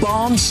 Bombshell.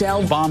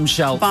 Bombshell.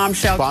 Bombshell.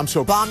 Bombshell.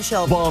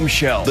 Bombshell.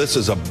 Bombshell. This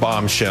is a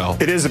bombshell.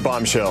 It is a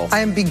bombshell. I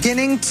am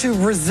beginning to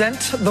resent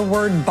the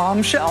word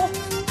bombshell.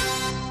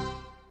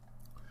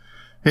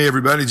 Hey,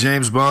 everybody.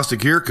 James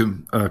Bostic here,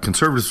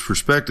 Conservative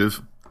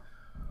Perspective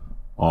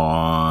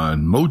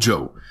on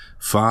Mojo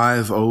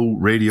 50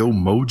 Radio,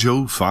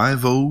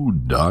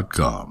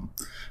 mojo50.com.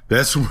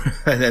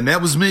 And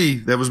that was me.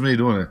 That was me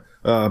doing it.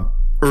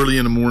 Early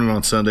in the morning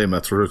on Sunday, my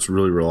throat's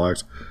really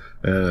relaxed.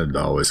 And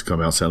I always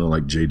come out sounding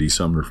like J.D.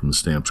 Sumner from the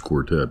Stamps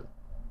Quartet.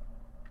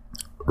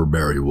 Or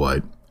Barry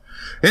White.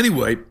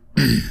 Anyway,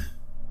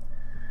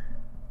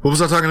 what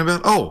was I talking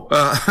about?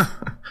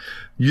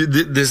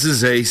 This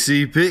is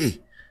ACP.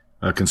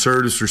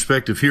 Conservative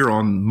Perspective here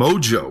on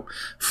Mojo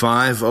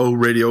 50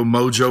 Radio,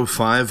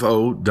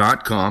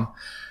 mojo50.com.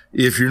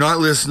 If you're not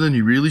listening,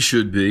 you really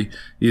should be.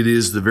 It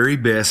is the very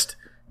best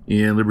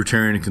in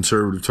libertarian and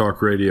conservative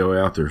talk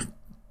radio out there.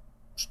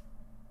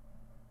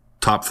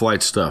 Top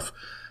flight stuff.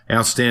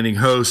 Outstanding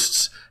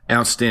hosts,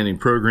 outstanding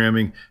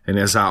programming, and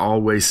as I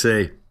always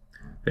say,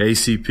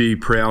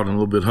 ACP proud and a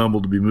little bit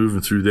humbled to be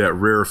moving through that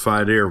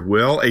rarefied air.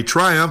 Well, a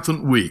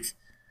triumphant week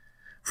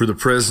for the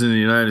President of the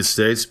United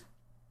States.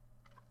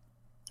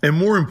 And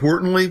more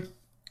importantly,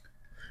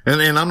 and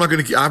I'm not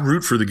going to, I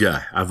root for the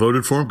guy. I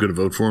voted for him, going to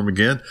vote for him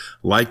again.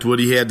 Liked what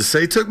he had to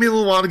say. Took me a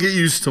little while to get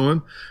used to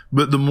him,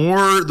 but the more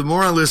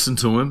I listened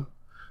to him,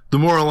 the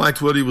more I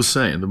liked what he was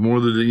saying. The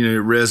more that,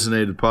 it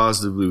resonated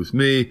positively with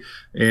me.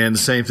 And the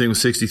same thing with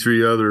 63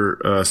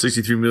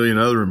 million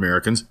other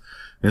Americans.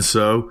 And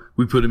so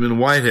we put him in the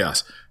White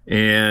House,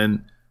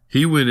 and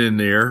he went in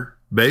there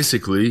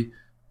basically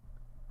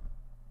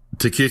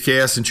to kick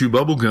ass and chew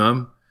bubble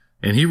gum.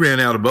 And he ran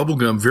out of bubble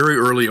gum very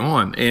early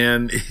on.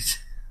 And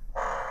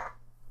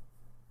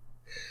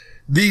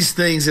these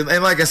things, and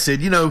like I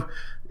said,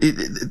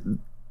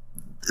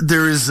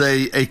 there is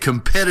a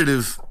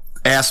competitive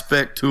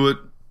aspect to it,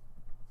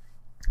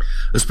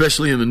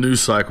 especially in the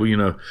news cycle.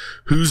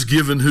 Who's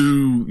giving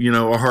who,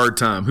 a hard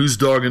time, who's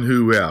dogging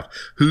who out,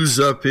 who's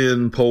up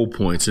in poll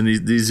points, and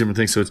these different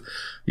things. So it's,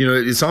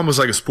 it's almost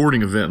like a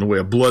sporting event in a way,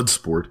 a blood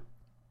sport.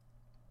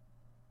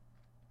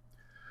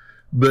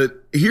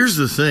 But here's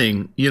the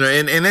thing,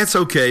 and that's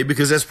okay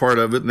because that's part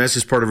of it, and that's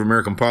just part of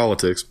American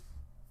politics.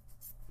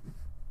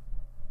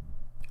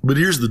 But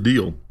here's the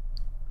deal.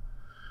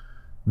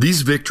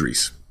 These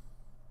victories,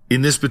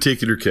 in this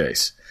particular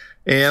case,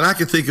 and I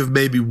can think of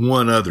maybe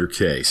one other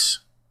case,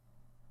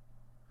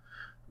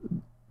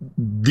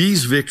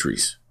 these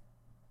victories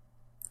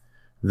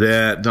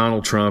that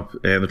Donald Trump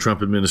and the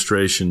Trump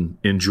administration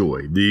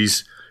enjoy,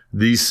 these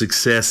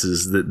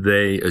successes that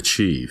they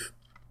achieve,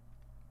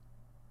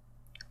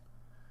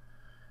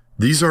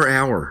 these are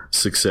our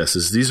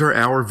successes. These are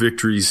our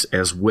victories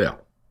as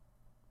well.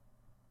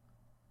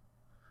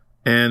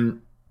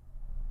 And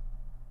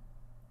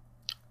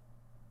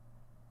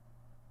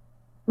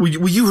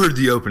you heard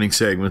the opening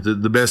segment,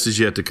 the best is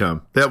yet to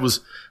come. That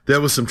was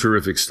some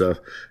terrific stuff.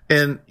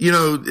 And,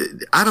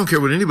 I don't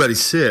care what anybody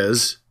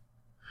says.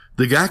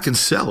 The guy can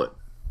sell it.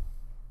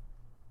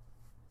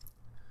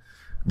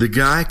 The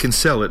guy can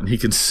sell it, and he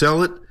can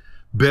sell it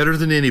better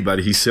than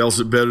anybody. He sells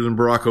it better than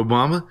Barack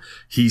Obama.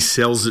 He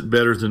sells it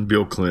better than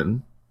Bill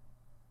Clinton.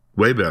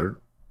 Way better.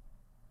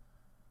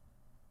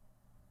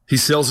 He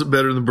sells it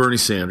better than Bernie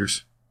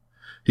Sanders.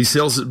 He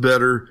sells it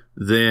better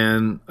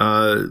than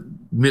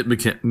Mitt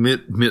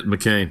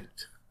McCain.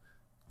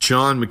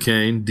 John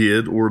McCain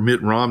did, or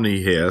Mitt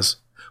Romney has.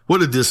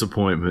 What a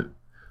disappointment.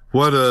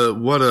 What a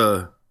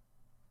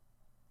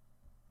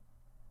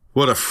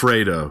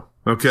Fredo.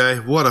 Okay?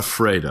 What a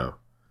Fredo.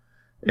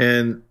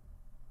 And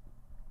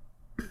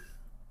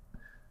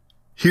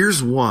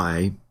here's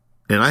why,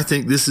 and I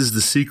think this is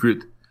the secret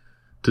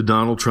to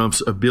Donald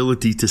Trump's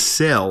ability to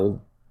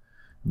sell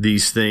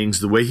these things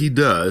the way he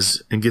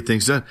does and get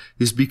things done,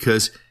 is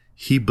because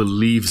he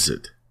believes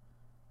it.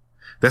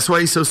 That's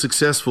why he's so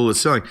successful at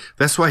selling.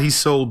 That's why he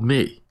sold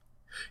me.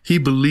 He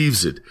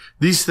believes it.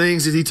 These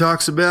things that he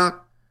talks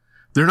about,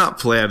 they're not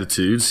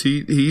platitudes.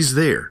 He's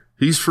there.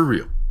 He's for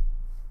real.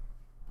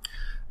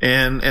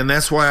 And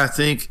that's why I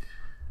think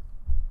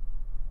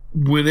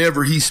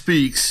whenever he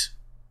speaks,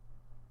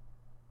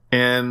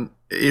 and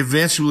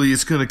eventually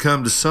it's going to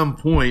come to some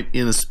point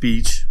in a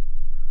speech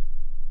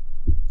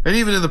And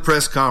even in the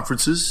press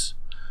conferences,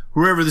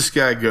 wherever this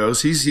guy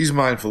goes, he's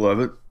mindful of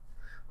it.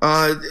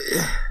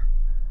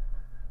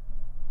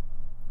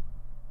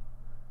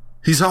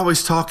 He's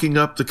always talking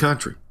up the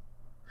country.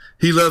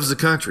 He loves the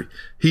country.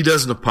 He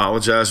doesn't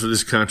apologize for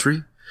this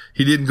country.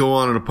 He didn't go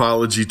on an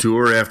apology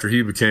tour after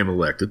he became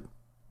elected.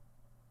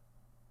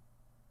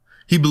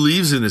 He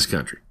believes in this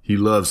country. He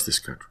loves this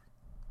country.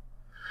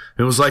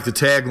 It was like the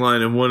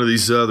tagline in one of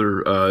these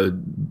other,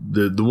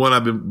 the one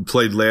I've been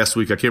played last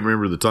week. I can't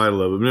remember the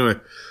title of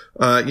it.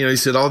 But anyway, he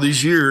said all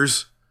these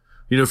years,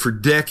 for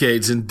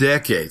decades and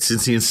decades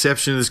since the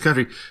inception of this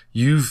country,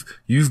 you've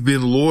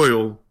been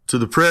loyal to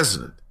the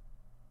president.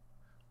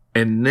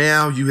 And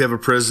now you have a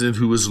president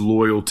who is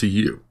loyal to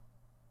you.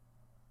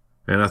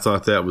 And I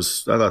thought that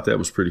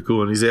was pretty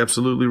cool. And he's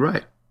absolutely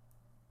right.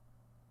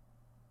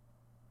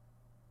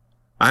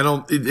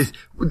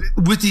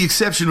 With the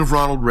exception of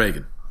Ronald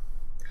Reagan,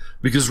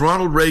 because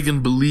Ronald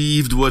Reagan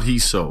believed what he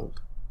sold.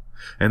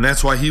 And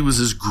that's why he was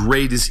as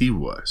great as he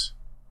was.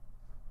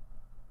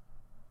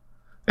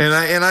 And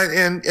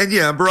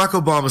yeah, Barack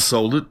Obama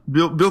sold it.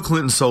 Bill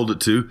Clinton sold it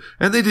too.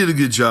 And they did a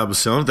good job of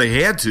selling it.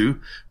 They had to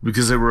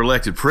because they were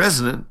elected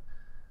president.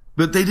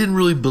 But they didn't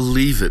really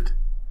believe it.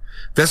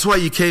 That's why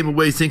you came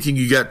away thinking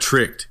you got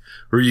tricked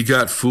or you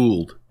got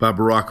fooled by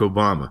Barack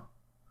Obama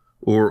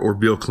or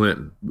Bill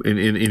Clinton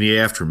in the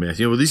aftermath.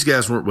 These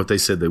guys weren't what they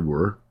said they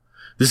were.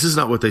 This is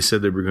not what they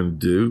said they were going to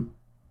do.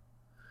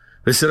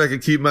 They said I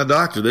could keep my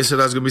doctor. They said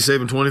I was going to be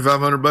saving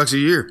 $2,500 a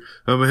year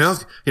on my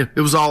health. It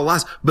was all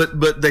lies,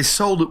 but they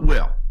sold it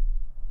well.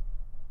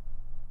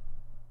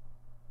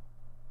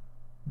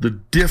 The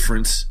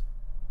difference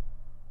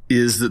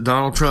is that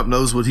Donald Trump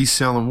knows what he's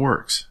selling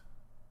works.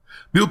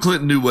 Bill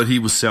Clinton knew what he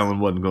was selling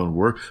wasn't going to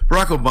work.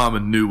 Barack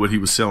Obama knew what he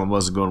was selling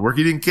wasn't going to work.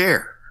 He didn't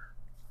care.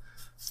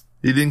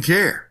 He didn't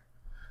care.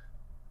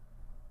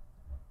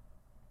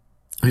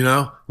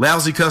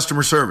 Lousy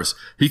customer service.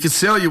 He could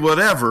sell you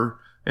whatever,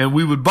 and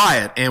we would buy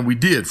it, and we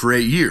did for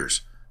 8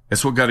 years.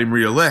 That's what got him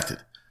reelected.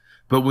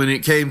 But when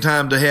it came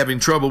time to having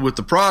trouble with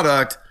the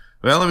product,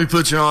 well, let me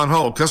put you on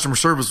hold. Customer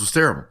service was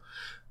terrible.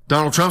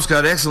 Donald Trump's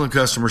got excellent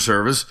customer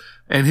service,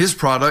 and his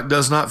product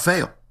does not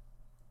fail.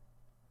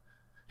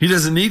 He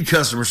doesn't need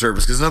customer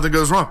service because nothing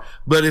goes wrong.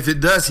 But if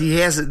it does, he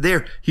has it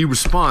there. He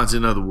responds,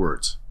 in other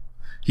words.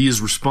 He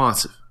is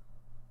responsive.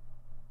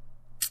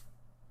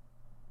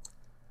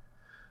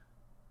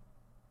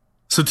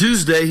 So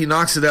Tuesday, he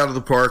knocks it out of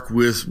the park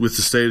with the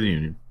State of the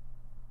Union.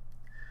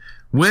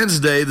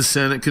 Wednesday, the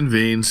Senate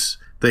convenes.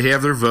 They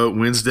have their vote.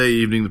 Wednesday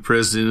evening, the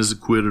president is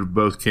acquitted of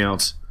both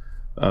counts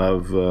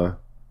of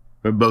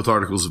both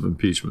articles of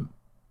impeachment.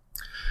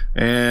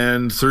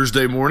 And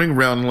Thursday morning,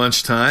 around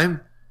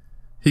lunchtime,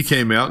 he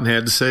came out and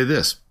had to say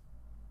this.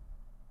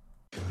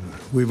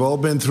 We've all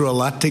been through a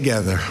lot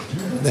together,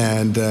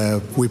 and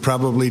we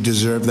probably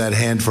deserve that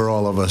hand for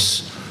all of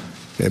us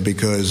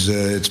because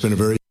it's been a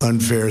very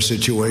unfair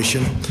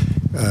situation.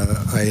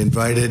 I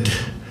invited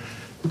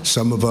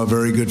some of our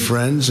very good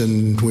friends,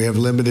 and we have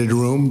limited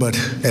room, but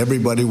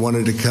everybody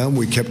wanted to come.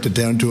 We kept it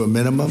down to a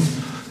minimum,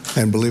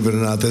 and believe it or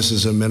not, this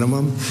is a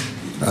minimum.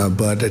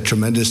 But a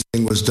tremendous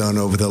thing was done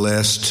over the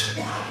last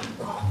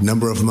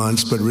number of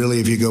months. But really,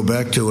 if you go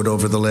back to it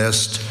over the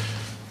last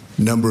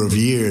number of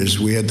years,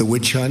 we had the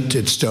witch hunt.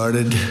 It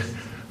started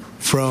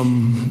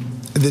from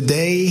the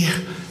day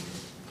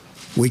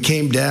we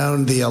came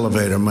down the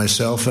elevator,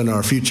 myself and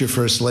our future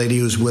First Lady,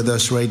 who's with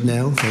us right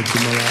now. Thank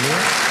you,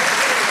 Melania.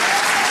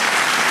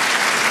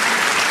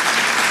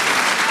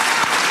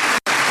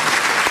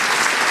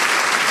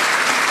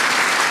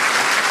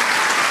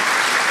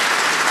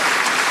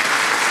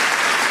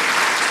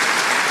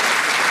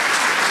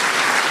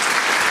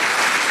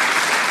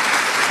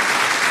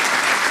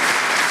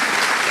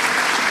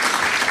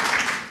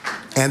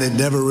 And it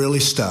never really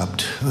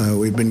stopped.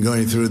 We've been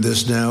going through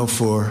this now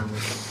for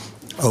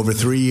over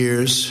 3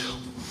 years.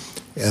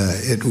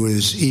 It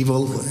was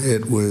evil.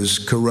 It was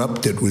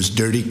corrupt. It was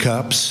dirty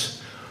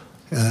cops.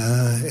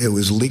 It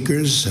was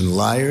leakers and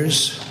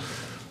liars.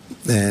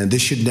 And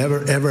this should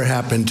never, ever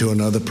happen to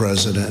another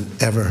president,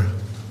 ever.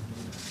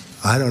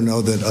 I don't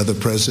know that other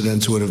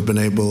presidents would have been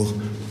able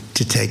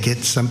to take it.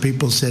 Some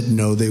people said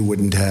no, they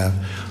wouldn't have.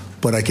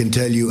 But I can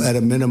tell you, at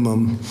a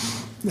minimum,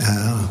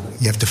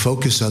 you have to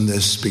focus on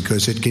this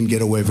because it can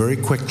get away very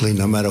quickly.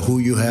 No matter who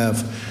you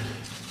have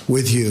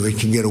with you, it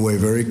can get away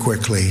very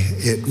quickly.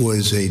 It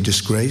was a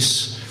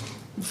disgrace.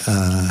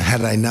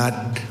 Had I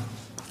not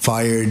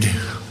fired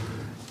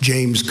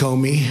James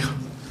Comey,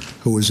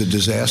 who was a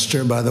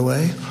disaster, by the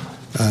way,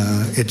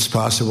 it's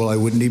possible I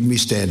wouldn't even be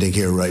standing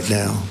here right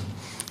now.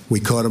 We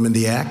caught him in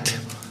the act.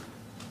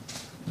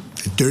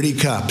 Dirty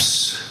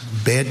cops,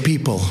 bad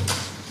people.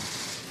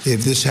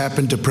 If this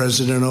happened to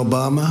President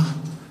Obama,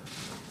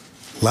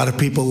 a lot of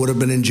people would have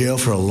been in jail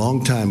for a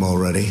long time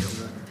already,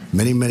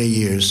 many, many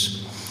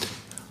years.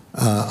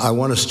 I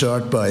want to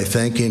start by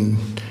thanking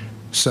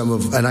some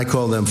of, and I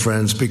call them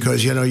friends,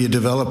 because, you know, you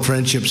develop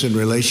friendships and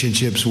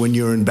relationships when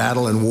you're in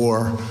battle and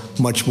war,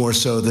 much more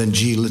so than,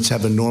 gee, let's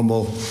have a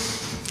normal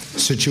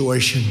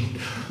situation.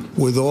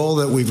 With all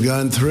that we've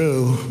gone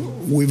through,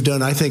 we've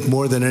done, I think,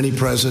 more than any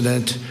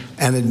president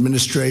and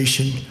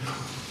administration.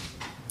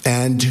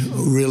 And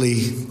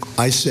really,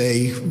 I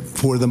say,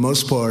 for the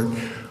most part,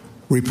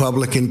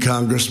 Republican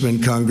congressmen,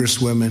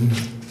 congresswomen,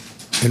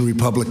 and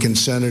Republican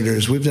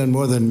senators, we've done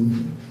more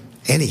than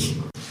any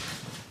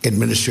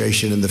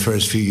administration in the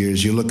first few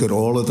years. You look at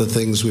all of the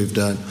things we've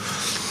done.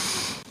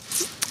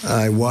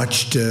 I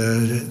watched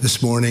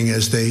this morning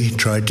as they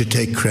tried to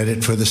take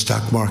credit for the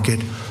stock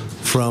market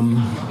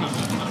from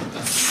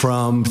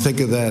think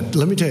of that.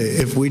 Let me tell you,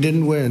 if we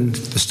didn't win,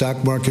 the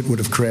stock market would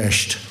have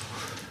crashed.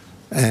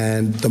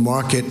 And the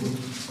market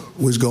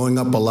was going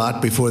up a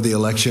lot before the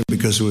election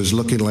because it was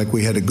looking like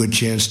we had a good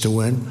chance to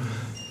win.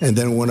 And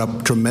then it went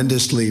up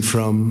tremendously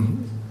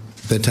from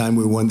the time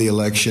we won the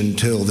election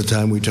till the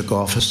time we took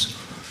office,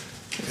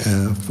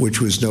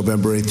 which was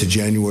November 8th to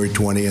January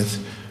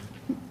 20th.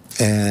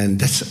 And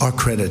that's our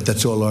credit.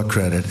 That's all our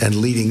credit. And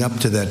leading up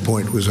to that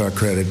point was our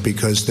credit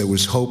because there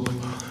was hope.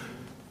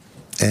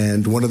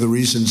 And one of the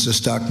reasons the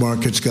stock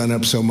market's gone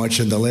up so much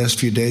in the last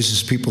few days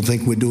is people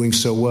think we're doing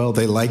so well.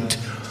 They liked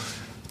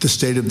the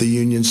State of the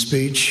Union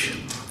speech.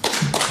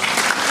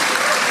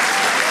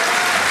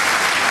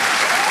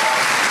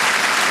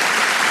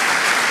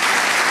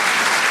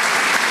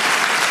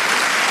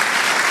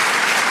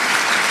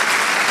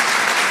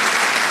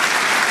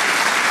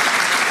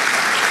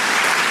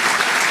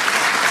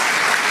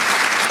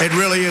 It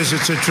really is.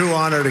 It's a true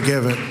honor to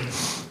give it.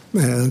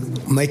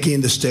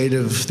 Making the State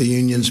of the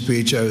Union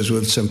speech, I was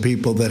with some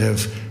people that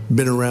have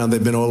been around.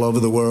 They've been all over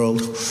the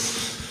world.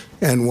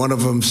 And one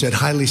of them said,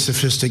 highly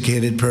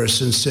sophisticated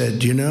person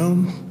said, you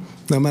know,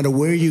 no matter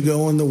where you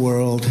go in the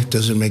world, it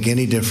doesn't make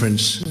any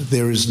difference.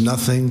 There is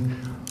nothing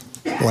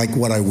like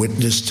what I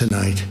witnessed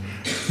tonight.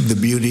 The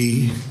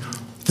beauty,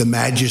 the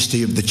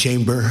majesty of the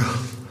chamber,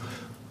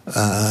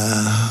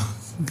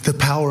 the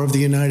power of the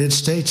United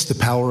States, the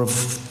power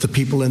of the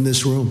people in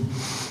this room.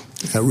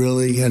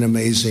 Really an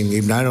amazing,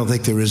 even I don't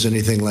think there is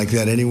anything like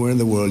that anywhere in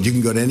the world. You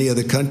can go to any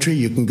other country,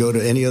 you can go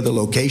to any other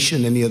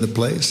location, any other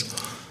place.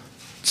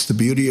 It's the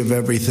beauty of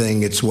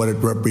everything. It's what it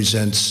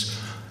represents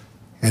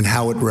and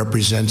how it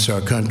represents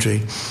our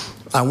country.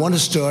 I want to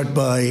start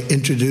by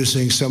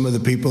introducing some of the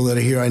people that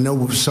are here. I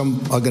know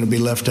some are going to be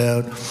left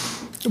out,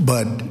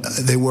 but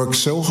they work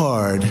so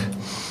hard.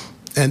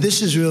 And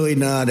this is really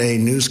not a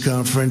news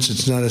conference.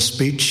 It's not a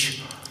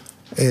speech.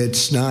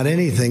 It's not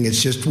anything.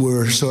 It's just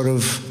we're sort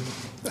of,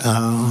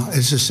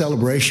 it's a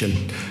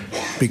celebration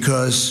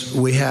because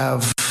we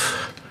have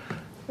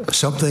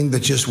something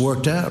that just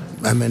worked out.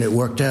 I mean, it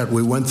worked out.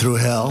 We went through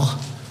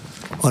hell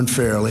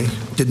unfairly,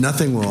 did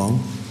nothing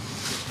wrong,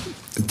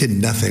 did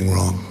nothing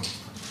wrong.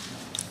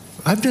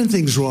 I've done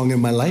things wrong in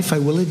my life, I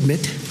will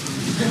admit.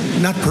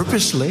 Not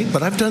purposely,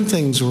 but I've done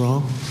things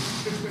wrong.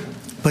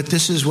 But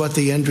this is what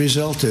the end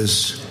result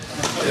is.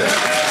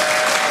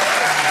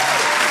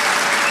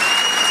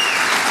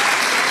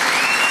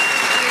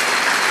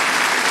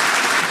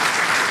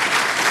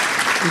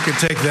 You can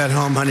take that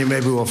home, honey.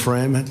 Maybe we'll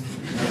frame it.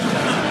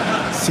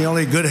 It's the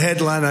only good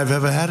headline I've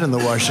ever had in the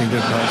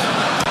Washington Post.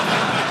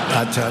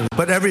 I tell you.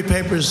 But every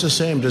paper is the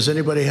same. Does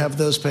anybody have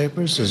those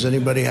papers? Does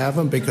anybody have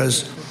them?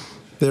 Because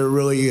they're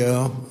really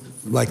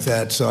like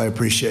that, so I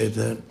appreciate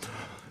that.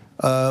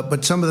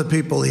 But some of the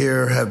people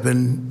here have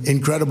been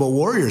incredible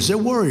warriors. They're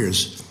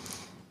warriors.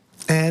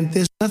 And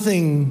there's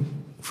nothing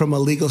from a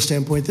legal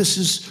standpoint. This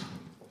is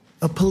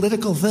a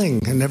political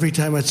thing. And every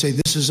time I'd say,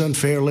 this is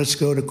unfair, let's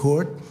go to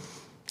court,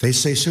 they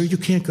say, sir, you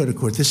can't go to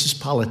court. This is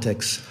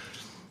politics.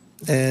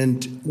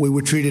 And we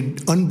were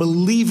treated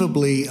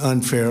unbelievably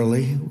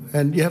unfairly.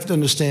 And you have to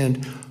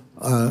understand,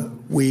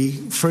 we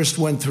first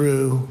went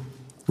through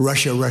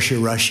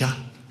Russia.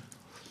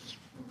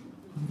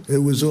 It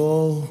was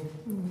all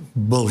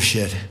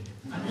bullshit.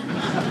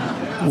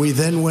 We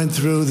then went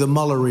through the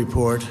Mueller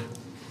report.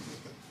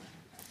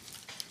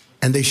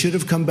 And they should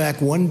have come back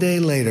one day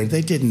later.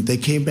 They didn't. They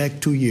came back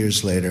 2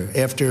 years later,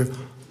 after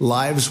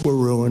lives were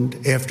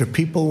ruined, after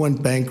people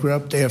went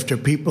bankrupt, after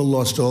people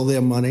lost all their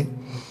money.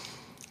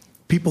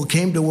 People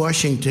came to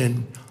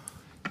Washington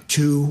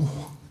to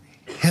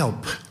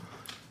help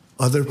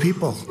other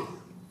people.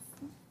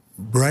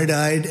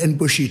 Bright-eyed and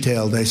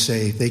bushy-tailed, I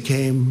say. They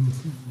came,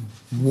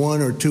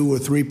 1 or 2 or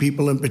 3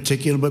 people in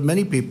particular, but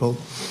many people.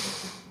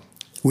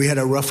 We had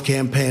a rough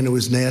campaign. It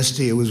was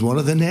nasty. It was one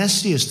of the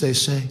nastiest, they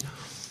say.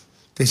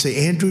 They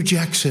say Andrew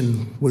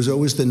Jackson was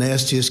always the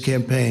nastiest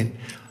campaign.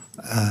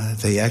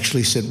 They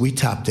actually said we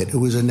topped it. It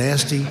was a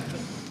nasty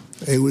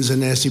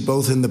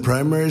both in the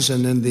primaries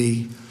and in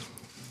the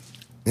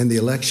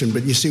election.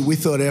 But you see, we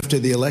thought after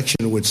the election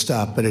it would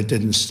stop, but it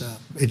didn't stop.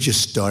 It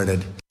just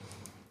started.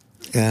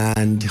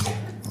 And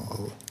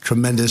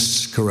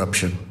tremendous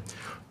corruption.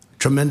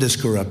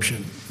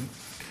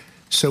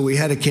 So we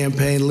had a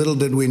campaign. Little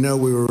did we know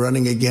we were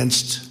running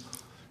against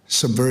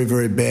some very,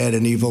 very bad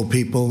and evil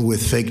people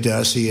with fake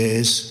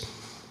dossiers,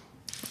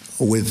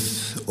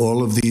 with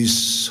all of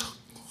these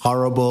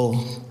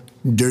horrible,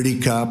 dirty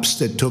cops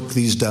that took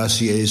these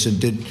dossiers and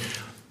did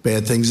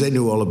bad things. They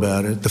knew all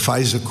about it. The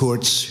FISA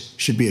courts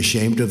should be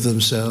ashamed of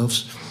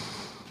themselves.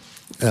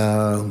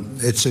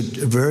 It's a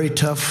very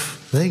tough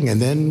thing.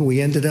 And then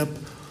we ended up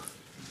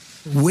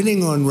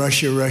winning on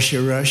Russia.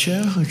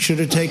 It should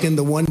have taken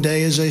the one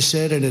day, as I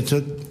said, and it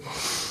took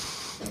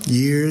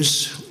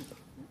years.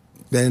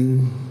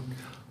 Then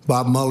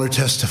Bob Mueller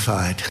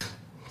testified.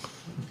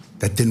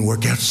 That didn't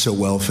work out so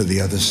well for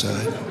the other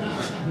side.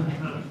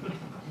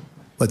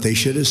 But they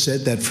should have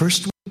said that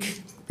first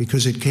week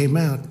because it came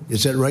out.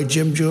 Is that right,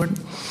 Jim Jordan?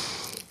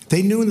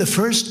 They knew in the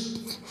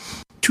first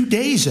 2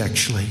 days,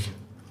 actually.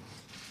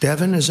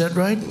 Devin, is that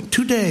right?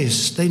 2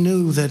 days. They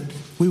knew that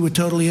we were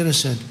totally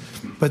innocent.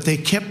 But they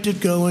kept it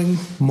going,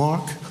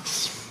 Mark.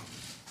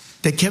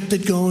 They kept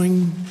it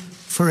going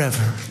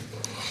forever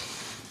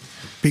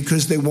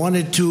because they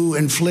wanted to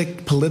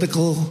inflict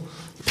political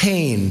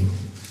pain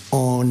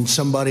on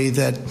somebody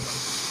that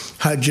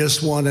had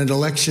just won an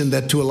election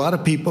that to a lot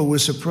of people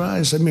was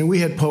surprised. I mean, we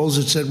had polls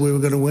that said we were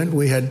going to win.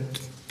 We had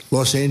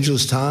Los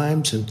Angeles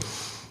Times and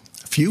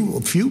a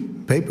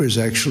few papers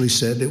actually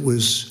said we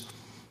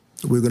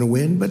were going to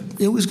win, but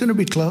it was going to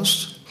be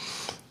close.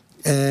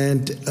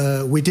 And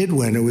we did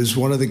win. It was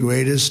one of the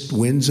greatest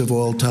wins of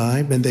all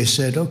time. And they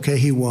said, okay,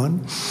 he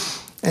won.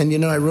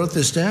 And, I wrote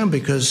this down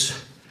because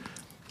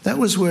that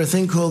was where a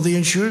thing called the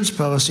insurance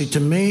policy. To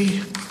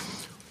me,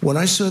 when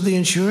I saw the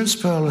insurance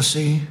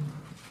policy,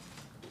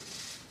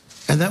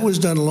 and that was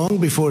done long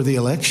before the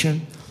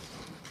election,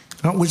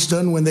 that was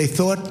done when they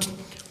thought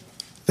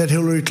that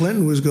Hillary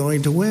Clinton was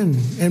going to win.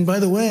 And by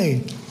the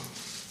way,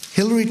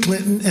 Hillary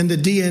Clinton and the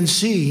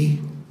DNC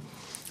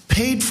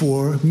paid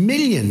for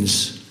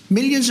millions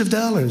of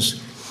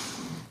dollars,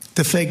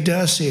 the fake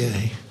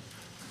dossier.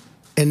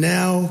 And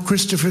now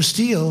Christopher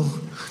Steele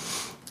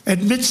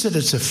admits that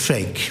it's a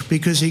fake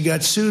because he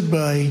got sued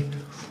by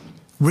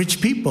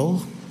rich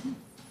people.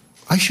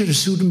 I should have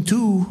sued him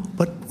too,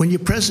 but when you're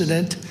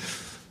president,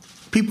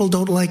 people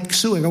don't like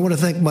suing. I want to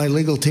thank my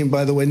legal team,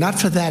 by the way, not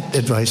for that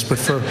advice, but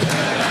for other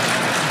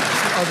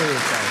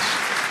advice.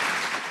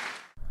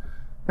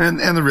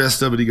 And the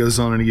rest of it, he goes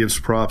on and he gives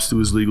props to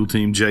his legal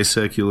team, Jay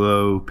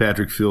Sekulow,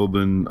 Patrick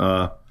Philbin,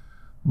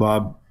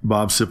 Bob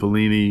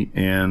Cipollini,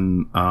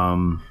 and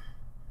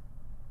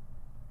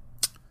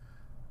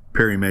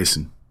Perry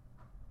Mason.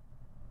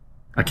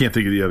 I can't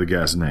think of the other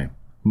guy's name.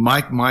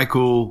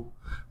 Michael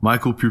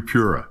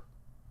Purpura,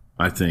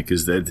 I think,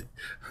 is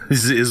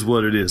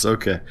what it is.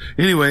 Okay.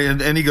 Anyway,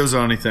 and he goes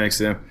on, he thanks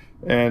them.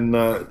 And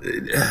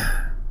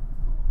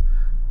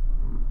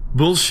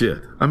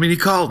bullshit. I mean, he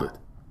called it.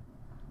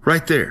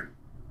 Right there.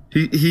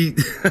 He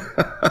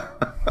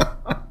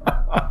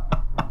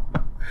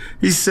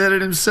he said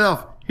it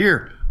himself.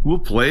 Here, we'll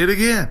play it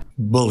again.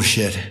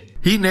 Bullshit.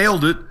 He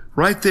nailed it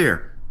right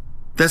there.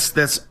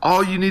 That's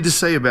all you need to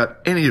say about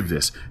any of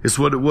this. It's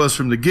what it was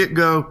from the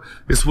get-go.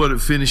 It's what it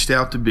finished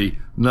out to be.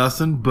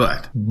 Nothing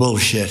but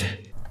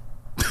bullshit.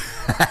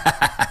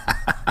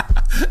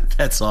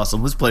 That's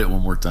awesome. Let's play it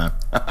one more time.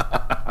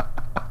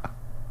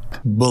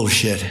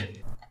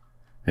 Bullshit.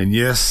 And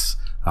yes,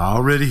 I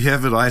already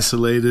have it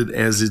isolated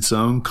as its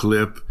own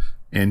clip.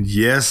 And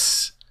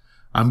yes,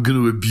 I'm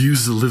going to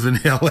abuse the living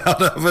hell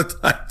out of it.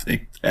 I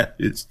think that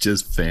is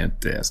just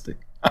fantastic.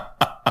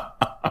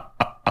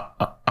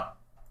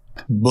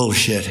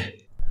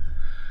 Bullshit.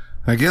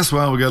 I guess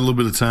while we got a little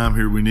bit of time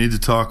here, we need to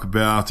talk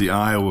about the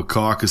Iowa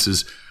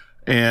caucuses.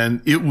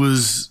 And it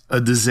was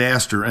a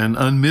disaster, an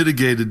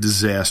unmitigated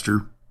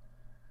disaster.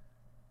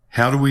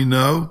 How do we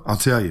know? I'll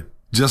tell you.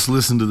 Just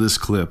listen to this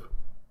clip.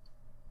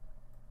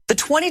 The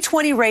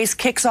 2020 race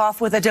kicks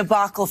off with a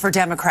debacle for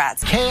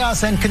Democrats.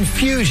 Chaos and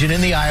confusion in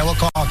the Iowa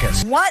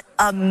caucus. What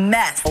a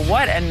mess.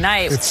 What a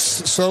night. It's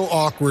so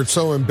awkward,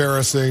 so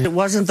embarrassing. It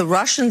wasn't the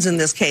Russians in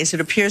this case.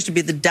 It appears to be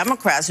the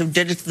Democrats who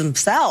did it to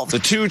themselves. The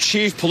two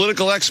chief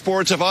political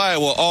exports of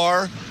Iowa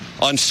are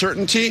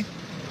uncertainty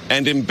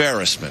and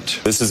embarrassment.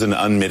 This is an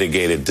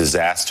unmitigated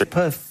disaster.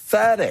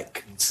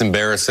 Pathetic. It's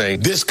embarrassing.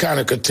 This kind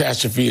of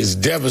catastrophe is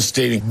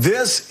devastating.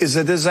 This is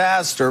a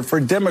disaster for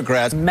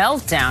Democrats.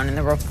 Meltdown in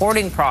the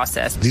reporting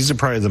process. These are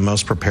probably the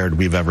most prepared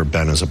we've ever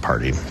been as a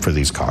party for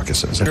these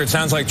caucuses. It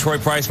sounds like Troy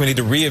Price may need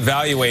to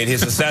reevaluate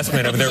his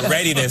assessment of their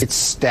readiness. It's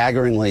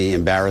staggeringly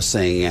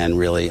embarrassing and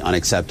really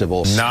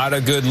unacceptable. Not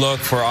a good look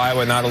for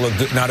Iowa, not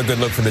a good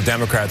look for the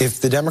Democrats. If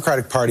the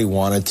Democratic Party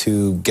wanted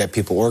to get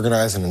people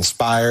organized and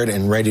inspired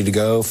and ready to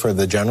go for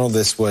the general,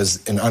 this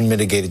was an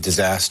unmitigated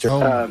disaster.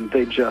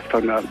 They just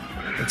hung up.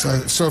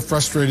 It's so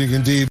frustrating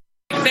indeed.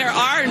 There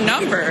are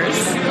numbers.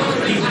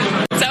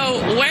 So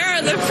where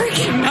are the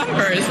freaking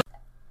numbers?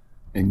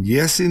 And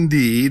yes,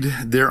 indeed,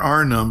 there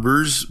are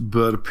numbers,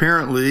 but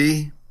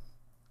apparently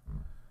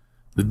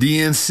the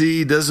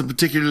DNC doesn't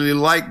particularly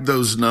like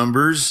those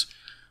numbers.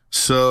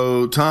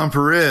 So Tom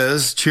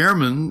Perez,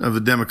 chairman of the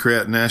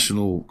Democrat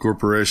National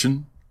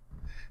Corporation,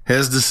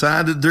 has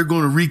decided they're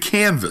going to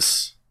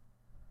recanvass.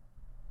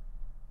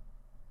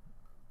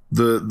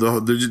 They're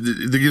going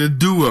to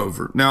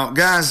do-over. Now,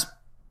 guys,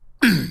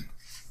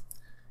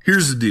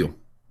 here's the deal.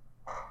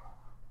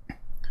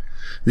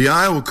 The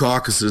Iowa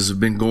caucuses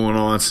have been going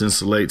on since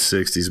the late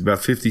 60s, about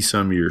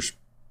 50-some years.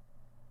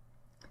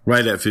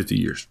 right at 50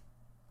 years.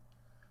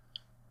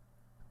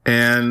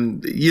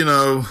 And, you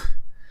know,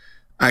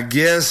 I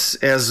guess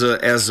as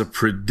a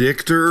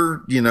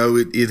predictor, you know,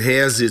 it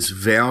has its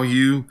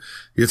value.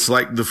 It's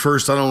like the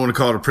first, I don't want to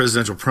call it a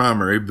presidential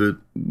primary, but,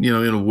 you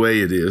know, in a way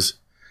it is.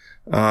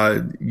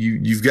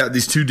 You've got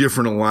these two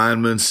different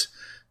alignments,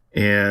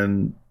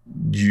 and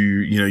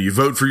you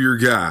vote for your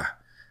guy.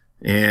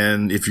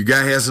 And if your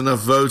guy has enough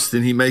votes,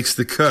 then he makes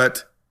the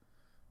cut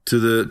to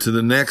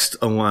the next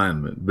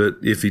alignment. But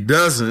if he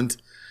doesn't,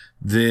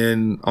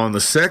 then on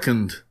the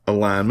second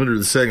alignment or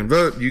the second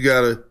vote, you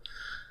gotta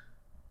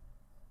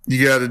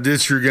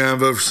ditch your guy and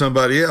vote for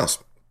somebody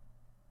else.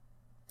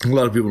 A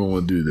lot of people don't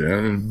want to do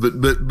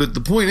that. But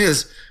the point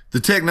is, the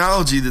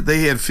technology that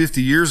they had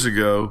 50 years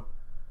ago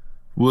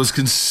was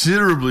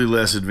considerably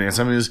less advanced.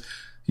 I mean, it's,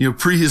 you know,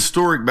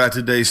 prehistoric by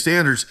today's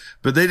standards,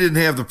 but they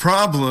didn't have the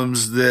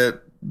problems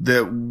that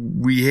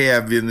we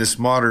have in this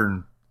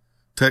modern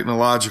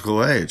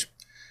technological age.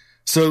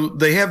 So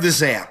they have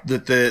this app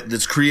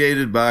that's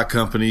created by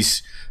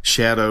companies,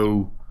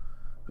 Shadow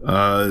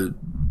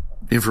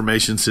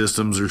Information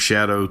Systems or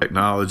Shadow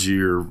Technology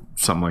or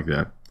something like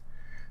that.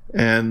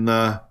 And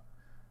the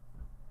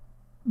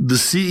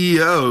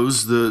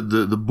CEOs,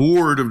 the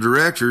board of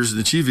directors, and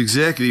the chief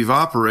executive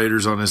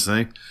operators on this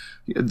thing,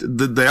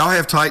 they all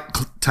have tight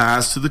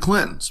ties to the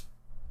Clintons.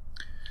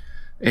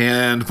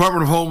 And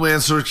Department of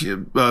Homeland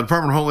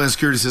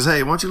Security says,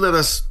 hey, why don't you let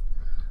us,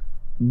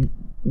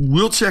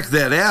 we'll check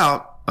that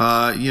out.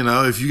 You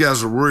know, if you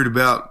guys are worried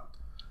about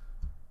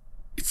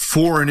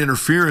foreign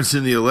interference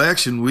in the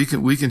election, we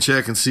can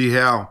check and see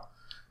how,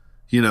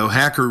 you know,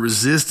 hacker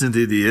resistant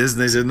it is.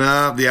 And they said,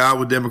 no, the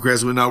Iowa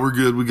Democrats went, no, we're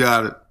good. We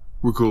got it.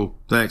 We're cool.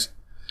 Thanks.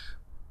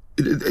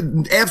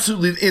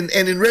 Absolutely. And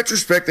in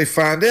retrospect, they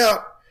find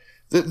out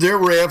that there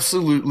were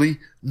absolutely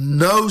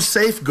no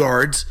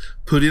safeguards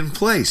put in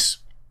place.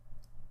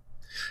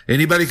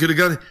 Anybody could have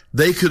gone,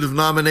 they could have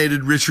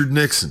nominated Richard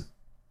Nixon.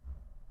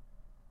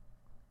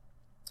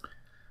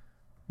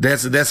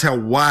 That's how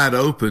wide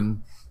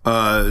open,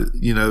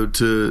 you know,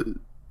 to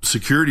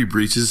security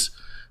breaches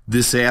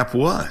this app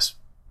was.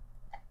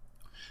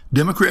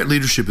 Democrat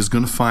leadership is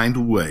going to find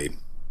a way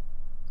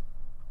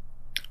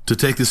to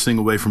take this thing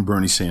away from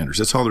Bernie Sanders.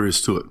 That's all there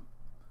is to it.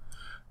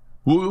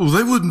 Well,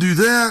 they wouldn't do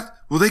that.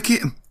 Well, they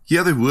can't.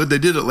 Yeah, they would. They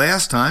did it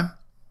last time.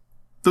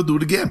 They'll do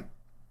it again.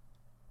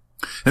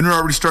 And they're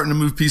already starting to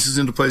move pieces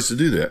into place to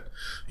do that.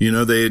 You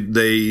know,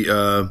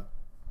 they're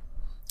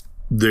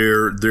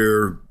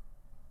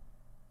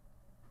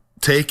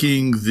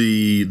taking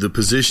the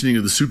positioning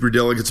of the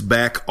superdelegates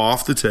back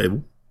off the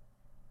table.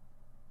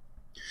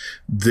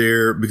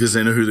 Because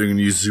they know who they're going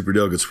to use the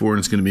superdelegates for, and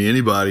it's going to be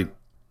anybody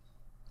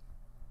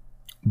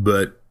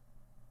but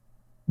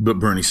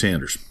Bernie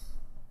Sanders.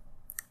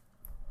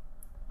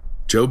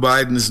 Joe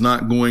Biden is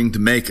not going to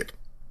make it.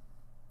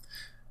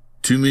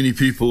 Too many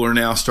people are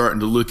now starting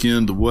to look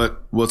into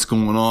what's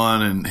going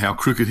on and how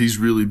crooked he's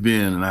really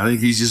been, and I think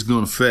he's just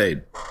going to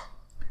fade.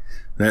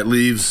 That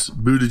leaves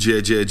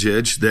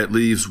Buttigieg, that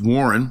leaves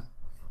Warren,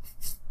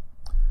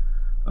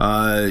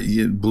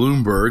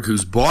 Bloomberg,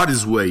 who's bought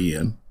his way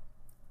in.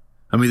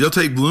 I mean, they'll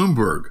take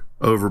Bloomberg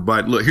over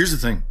Biden. Look, here's the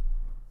thing.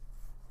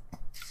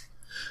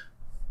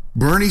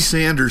 Bernie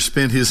Sanders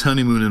spent his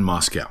honeymoon in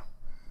Moscow.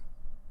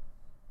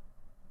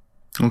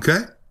 Okay?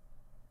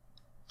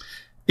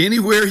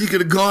 Anywhere he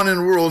could have gone in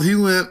the world, he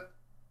went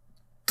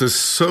to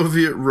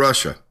Soviet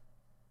Russia.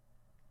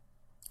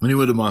 And he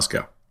went to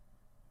Moscow.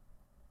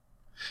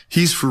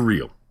 He's for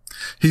real.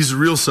 He's a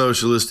real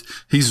socialist.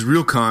 He's a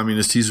real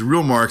communist. He's a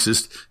real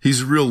Marxist.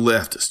 He's a real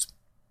leftist.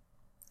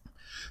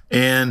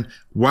 And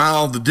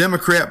while the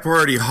Democrat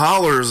Party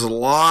hollers a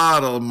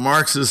lot of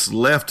Marxist,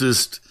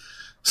 leftist,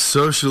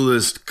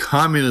 socialist,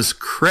 communist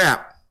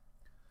crap,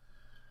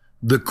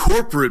 the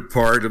corporate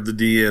part of the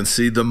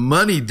DNC, the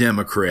money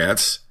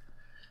Democrats,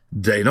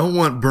 they don't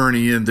want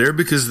Bernie in there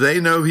because they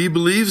know he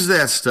believes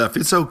that stuff.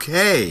 It's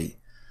okay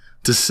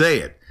to say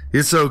it.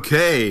 It's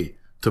okay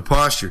to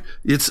posture.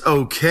 It's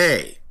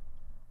okay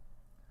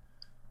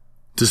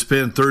to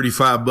spend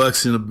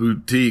 $35 in a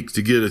boutique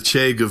to get a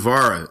Che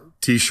Guevara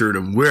t-shirt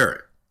and wear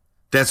it.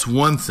 That's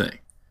one thing.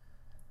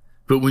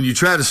 But when you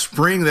try to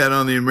spring that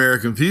on the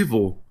American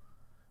people,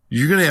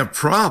 you're going to have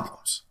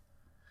problems.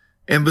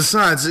 And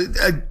besides,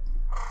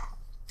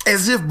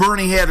 as if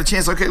Bernie had a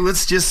chance. Okay,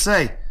 let's just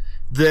say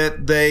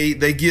that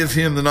they give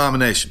him the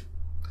nomination.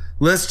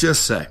 Let's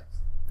just say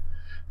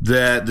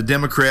that the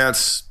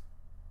Democrats,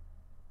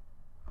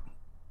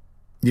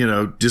 you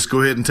know, just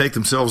go ahead and take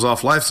themselves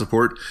off life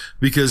support,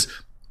 because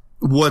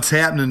what's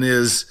happening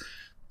is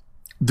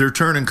they're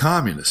turning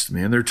communist,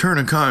 man. They're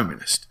turning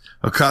communist.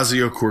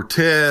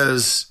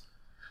 Ocasio-Cortez,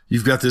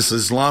 you've got this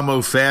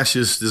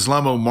Islamo-fascist,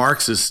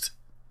 Islamo-Marxist,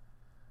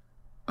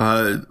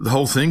 the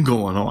whole thing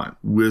going on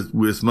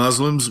with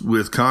Muslims,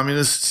 with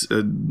communists,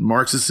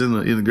 Marxists in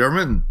the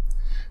government.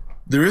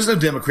 There is no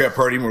Democrat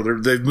Party anymore.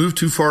 They've moved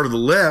too far to the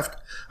left.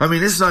 I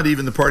mean, it's not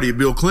even the party of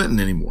Bill Clinton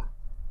anymore.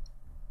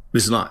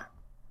 It's not.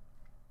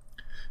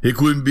 It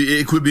could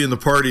be in the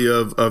party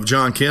of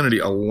John Kennedy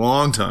a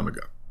long time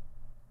ago.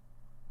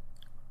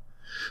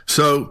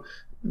 So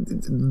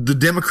the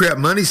Democrat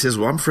money says,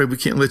 well, I'm afraid we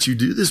can't let you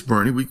do this,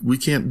 Bernie. We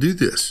can't do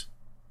this.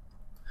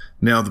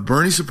 Now, the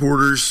Bernie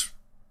supporters,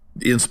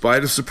 in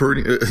spite of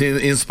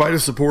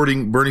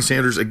supporting Bernie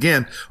Sanders,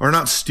 again, are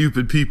not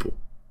stupid people.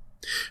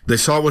 They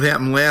saw what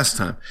happened last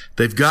time.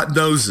 They've got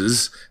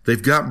noses,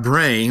 they've got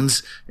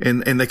brains,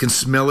 and they can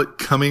smell it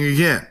coming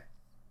again.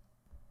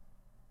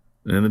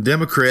 And the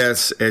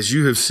Democrats, as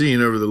you have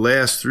seen over the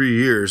last 3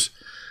 years,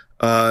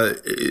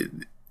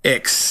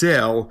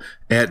 excel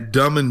at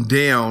dumbing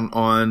down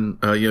on,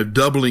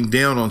 doubling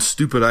down on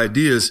stupid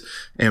ideas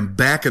and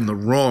backing the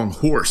wrong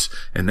horse.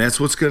 And that's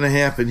what's going to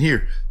happen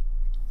here.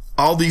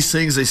 All these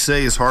things they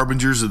say is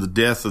harbingers of the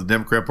death of the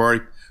Democrat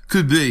Party.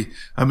 Could be.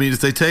 I mean,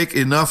 if they take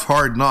enough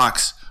hard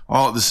knocks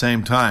all at the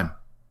same time,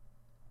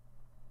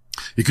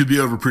 it could be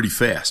over pretty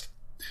fast.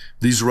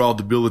 These are all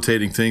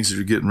debilitating things that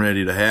are getting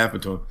ready to happen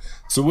to him.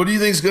 So what do you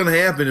think is going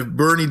to happen if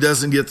Bernie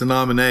doesn't get the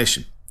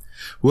nomination?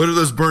 What are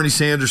those Bernie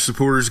Sanders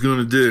supporters going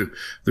to do?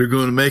 They're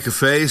going to make a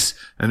face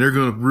and they're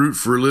going to root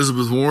for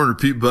Elizabeth Warren or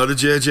Pete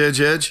Buttigieg,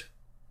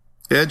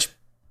 Edge?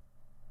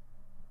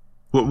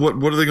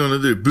 What are they going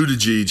to do?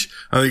 Buttigieg.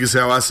 I think is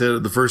how I said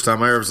it the first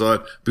time I ever saw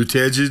it.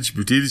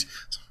 Buttigieg.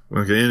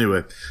 Okay,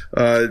 anyway.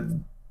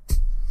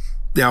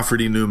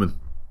 Alfred E. Newman.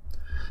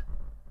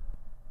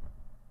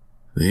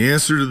 The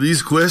answer to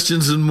these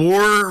questions and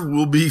more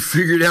will be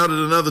figured out at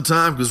another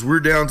time because we're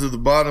down to the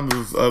bottom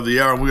of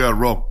the hour and we got to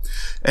roll.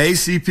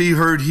 ACP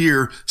heard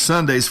here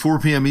Sundays, 4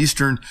 p.m.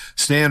 Eastern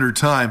Standard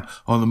Time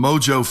on the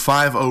Mojo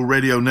 50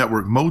 Radio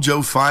Network,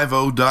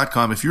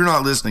 mojo50.com. If you're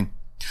not listening,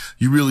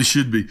 you really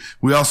should be.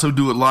 We also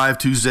do it live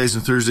Tuesdays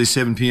and Thursdays,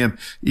 7 p.m.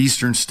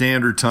 Eastern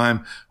Standard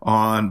Time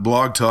on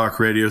Blog Talk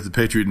Radio, the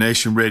Patriot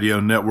Nation Radio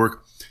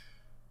Network.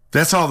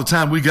 That's all the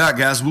time we got,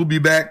 guys. We'll be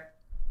back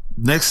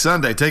next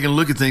Sunday taking a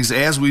look at things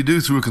as we do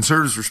through a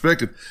conservative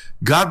perspective.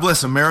 God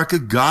bless America.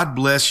 God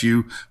bless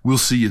you. We'll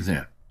see you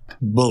then.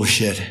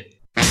 Bullshit.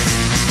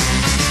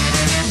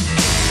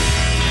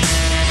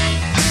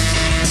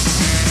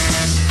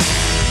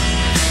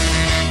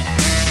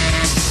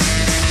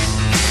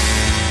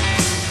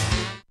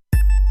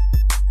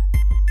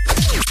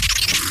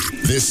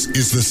 This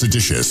is the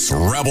seditious,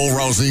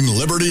 rabble-rousing,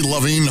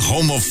 liberty-loving,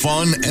 home of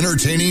fun,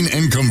 entertaining,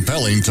 and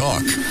compelling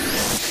talk.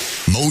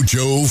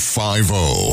 Mojo 50.